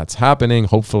that's happening,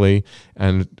 hopefully,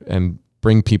 and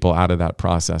bring people out of that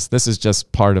process. This is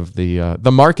just part of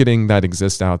the marketing that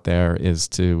exists out there is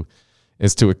to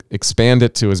expand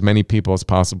it to as many people as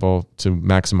possible to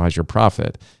maximize your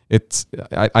profit.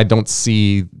 I don't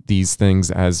see these things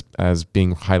as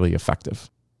being highly effective.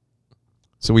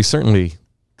 So we certainly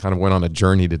kind of went on a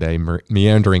journey today,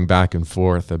 meandering back and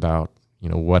forth about,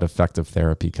 what effective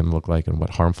therapy can look like and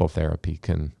what harmful therapy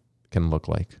can look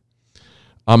like.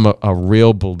 I'm a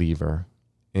real believer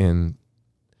in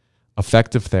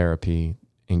effective therapy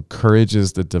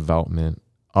encourages the development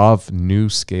of new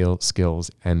skills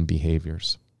and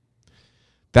behaviors.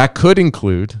 That could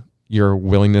include your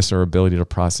willingness or ability to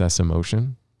process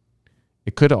emotion.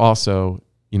 It could also,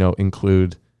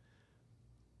 include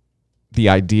the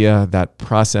idea that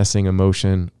processing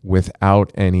emotion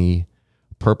without any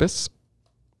purpose,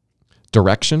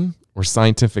 direction, or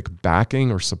scientific backing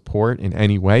or support in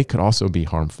any way could also be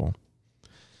harmful.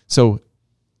 So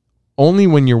only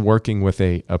when you're working with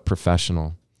a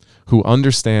professional who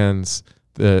understands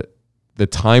the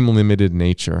time-limited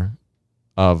nature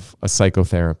of a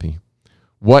psychotherapy,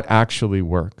 what actually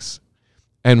works,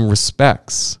 and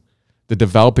respects the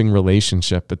developing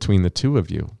relationship between the two of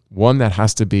you, one that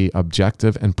has to be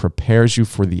objective and prepares you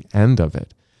for the end of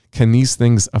it, can these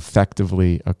things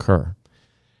effectively occur.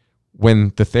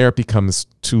 When the therapy comes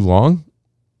too long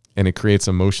and it creates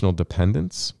emotional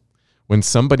dependence, when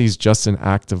somebody's just an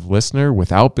active listener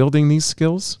without building these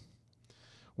skills,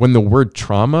 when the word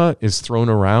trauma is thrown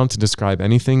around to describe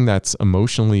anything that's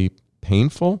emotionally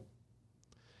painful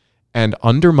and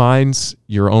undermines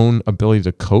your own ability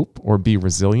to cope or be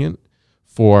resilient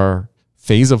for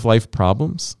phase of life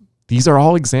problems, these are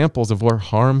all examples of where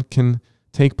harm can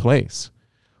take place.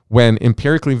 When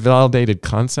empirically validated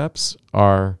concepts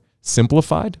are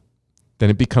simplified, then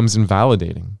it becomes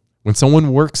invalidating. When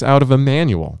someone works out of a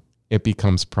manual, it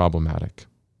becomes problematic.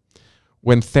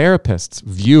 When therapists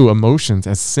view emotions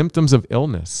as symptoms of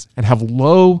illness and have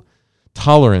low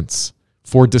tolerance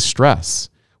for distress,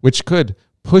 which could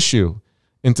push you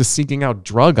into seeking out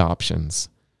drug options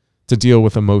to deal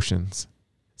with emotions,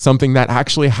 something that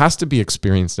actually has to be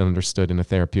experienced and understood in a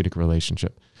therapeutic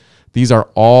relationship. These are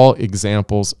all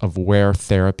examples of where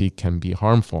therapy can be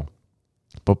harmful.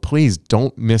 But please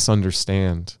don't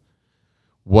misunderstand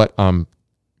what I'm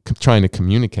trying to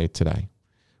communicate today.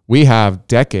 We have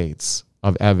decades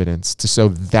of evidence to show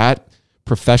that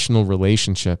professional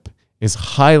relationship is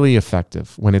highly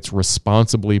effective when it's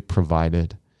responsibly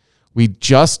provided. We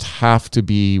just have to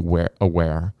be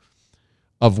aware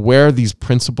of where these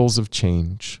principles of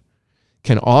change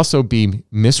can also be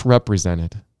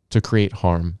misrepresented to create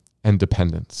harm and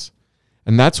dependence.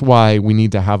 And that's why we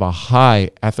need to have a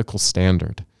high ethical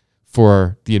standard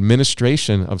for the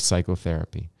administration of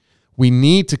psychotherapy. We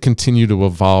need to continue to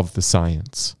evolve the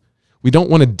science. We don't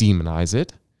want to demonize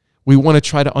it. We want to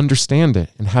try to understand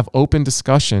it and have open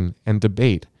discussion and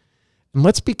debate. And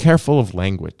let's be careful of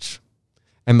language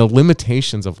and the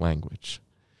limitations of language.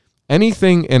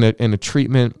 Anything in a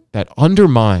treatment that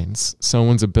undermines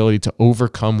someone's ability to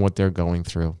overcome what they're going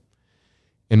through,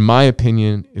 in my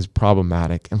opinion, is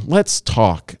problematic. And let's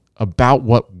talk about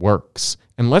what works.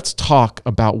 And let's talk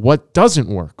about what doesn't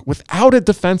work without a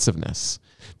defensive-ness.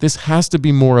 This has to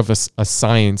be more of a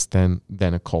science than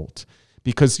a cult.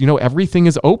 Because, everything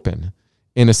is open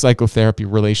in a psychotherapy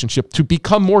relationship to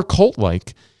become more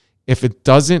cult-like if it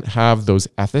doesn't have those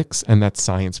ethics and that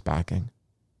science backing.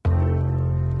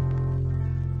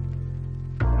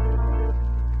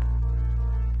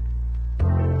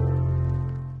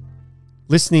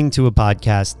 Listening to a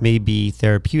podcast may be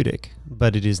therapeutic,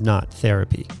 but it is not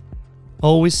therapy.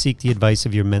 Always seek the advice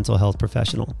of your mental health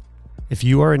professional. If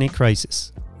you are in a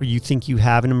crisis or you think you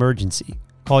have an emergency,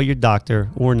 call your doctor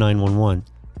or 911.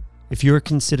 If you are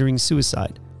considering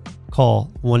suicide,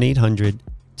 call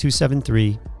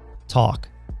 1-800-273-TALK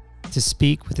to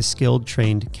speak with a skilled,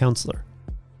 trained counselor.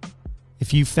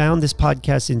 If you found this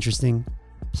podcast interesting,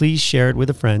 please share it with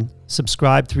a friend,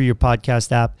 subscribe through your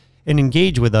podcast app, and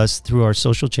engage with us through our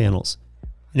social channels.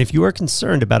 And if you are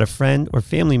concerned about a friend or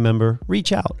family member,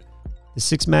 reach out. The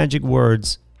 6 magic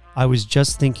words, "I was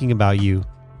just thinking about you,"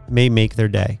 may make their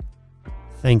day.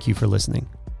 Thank you for listening.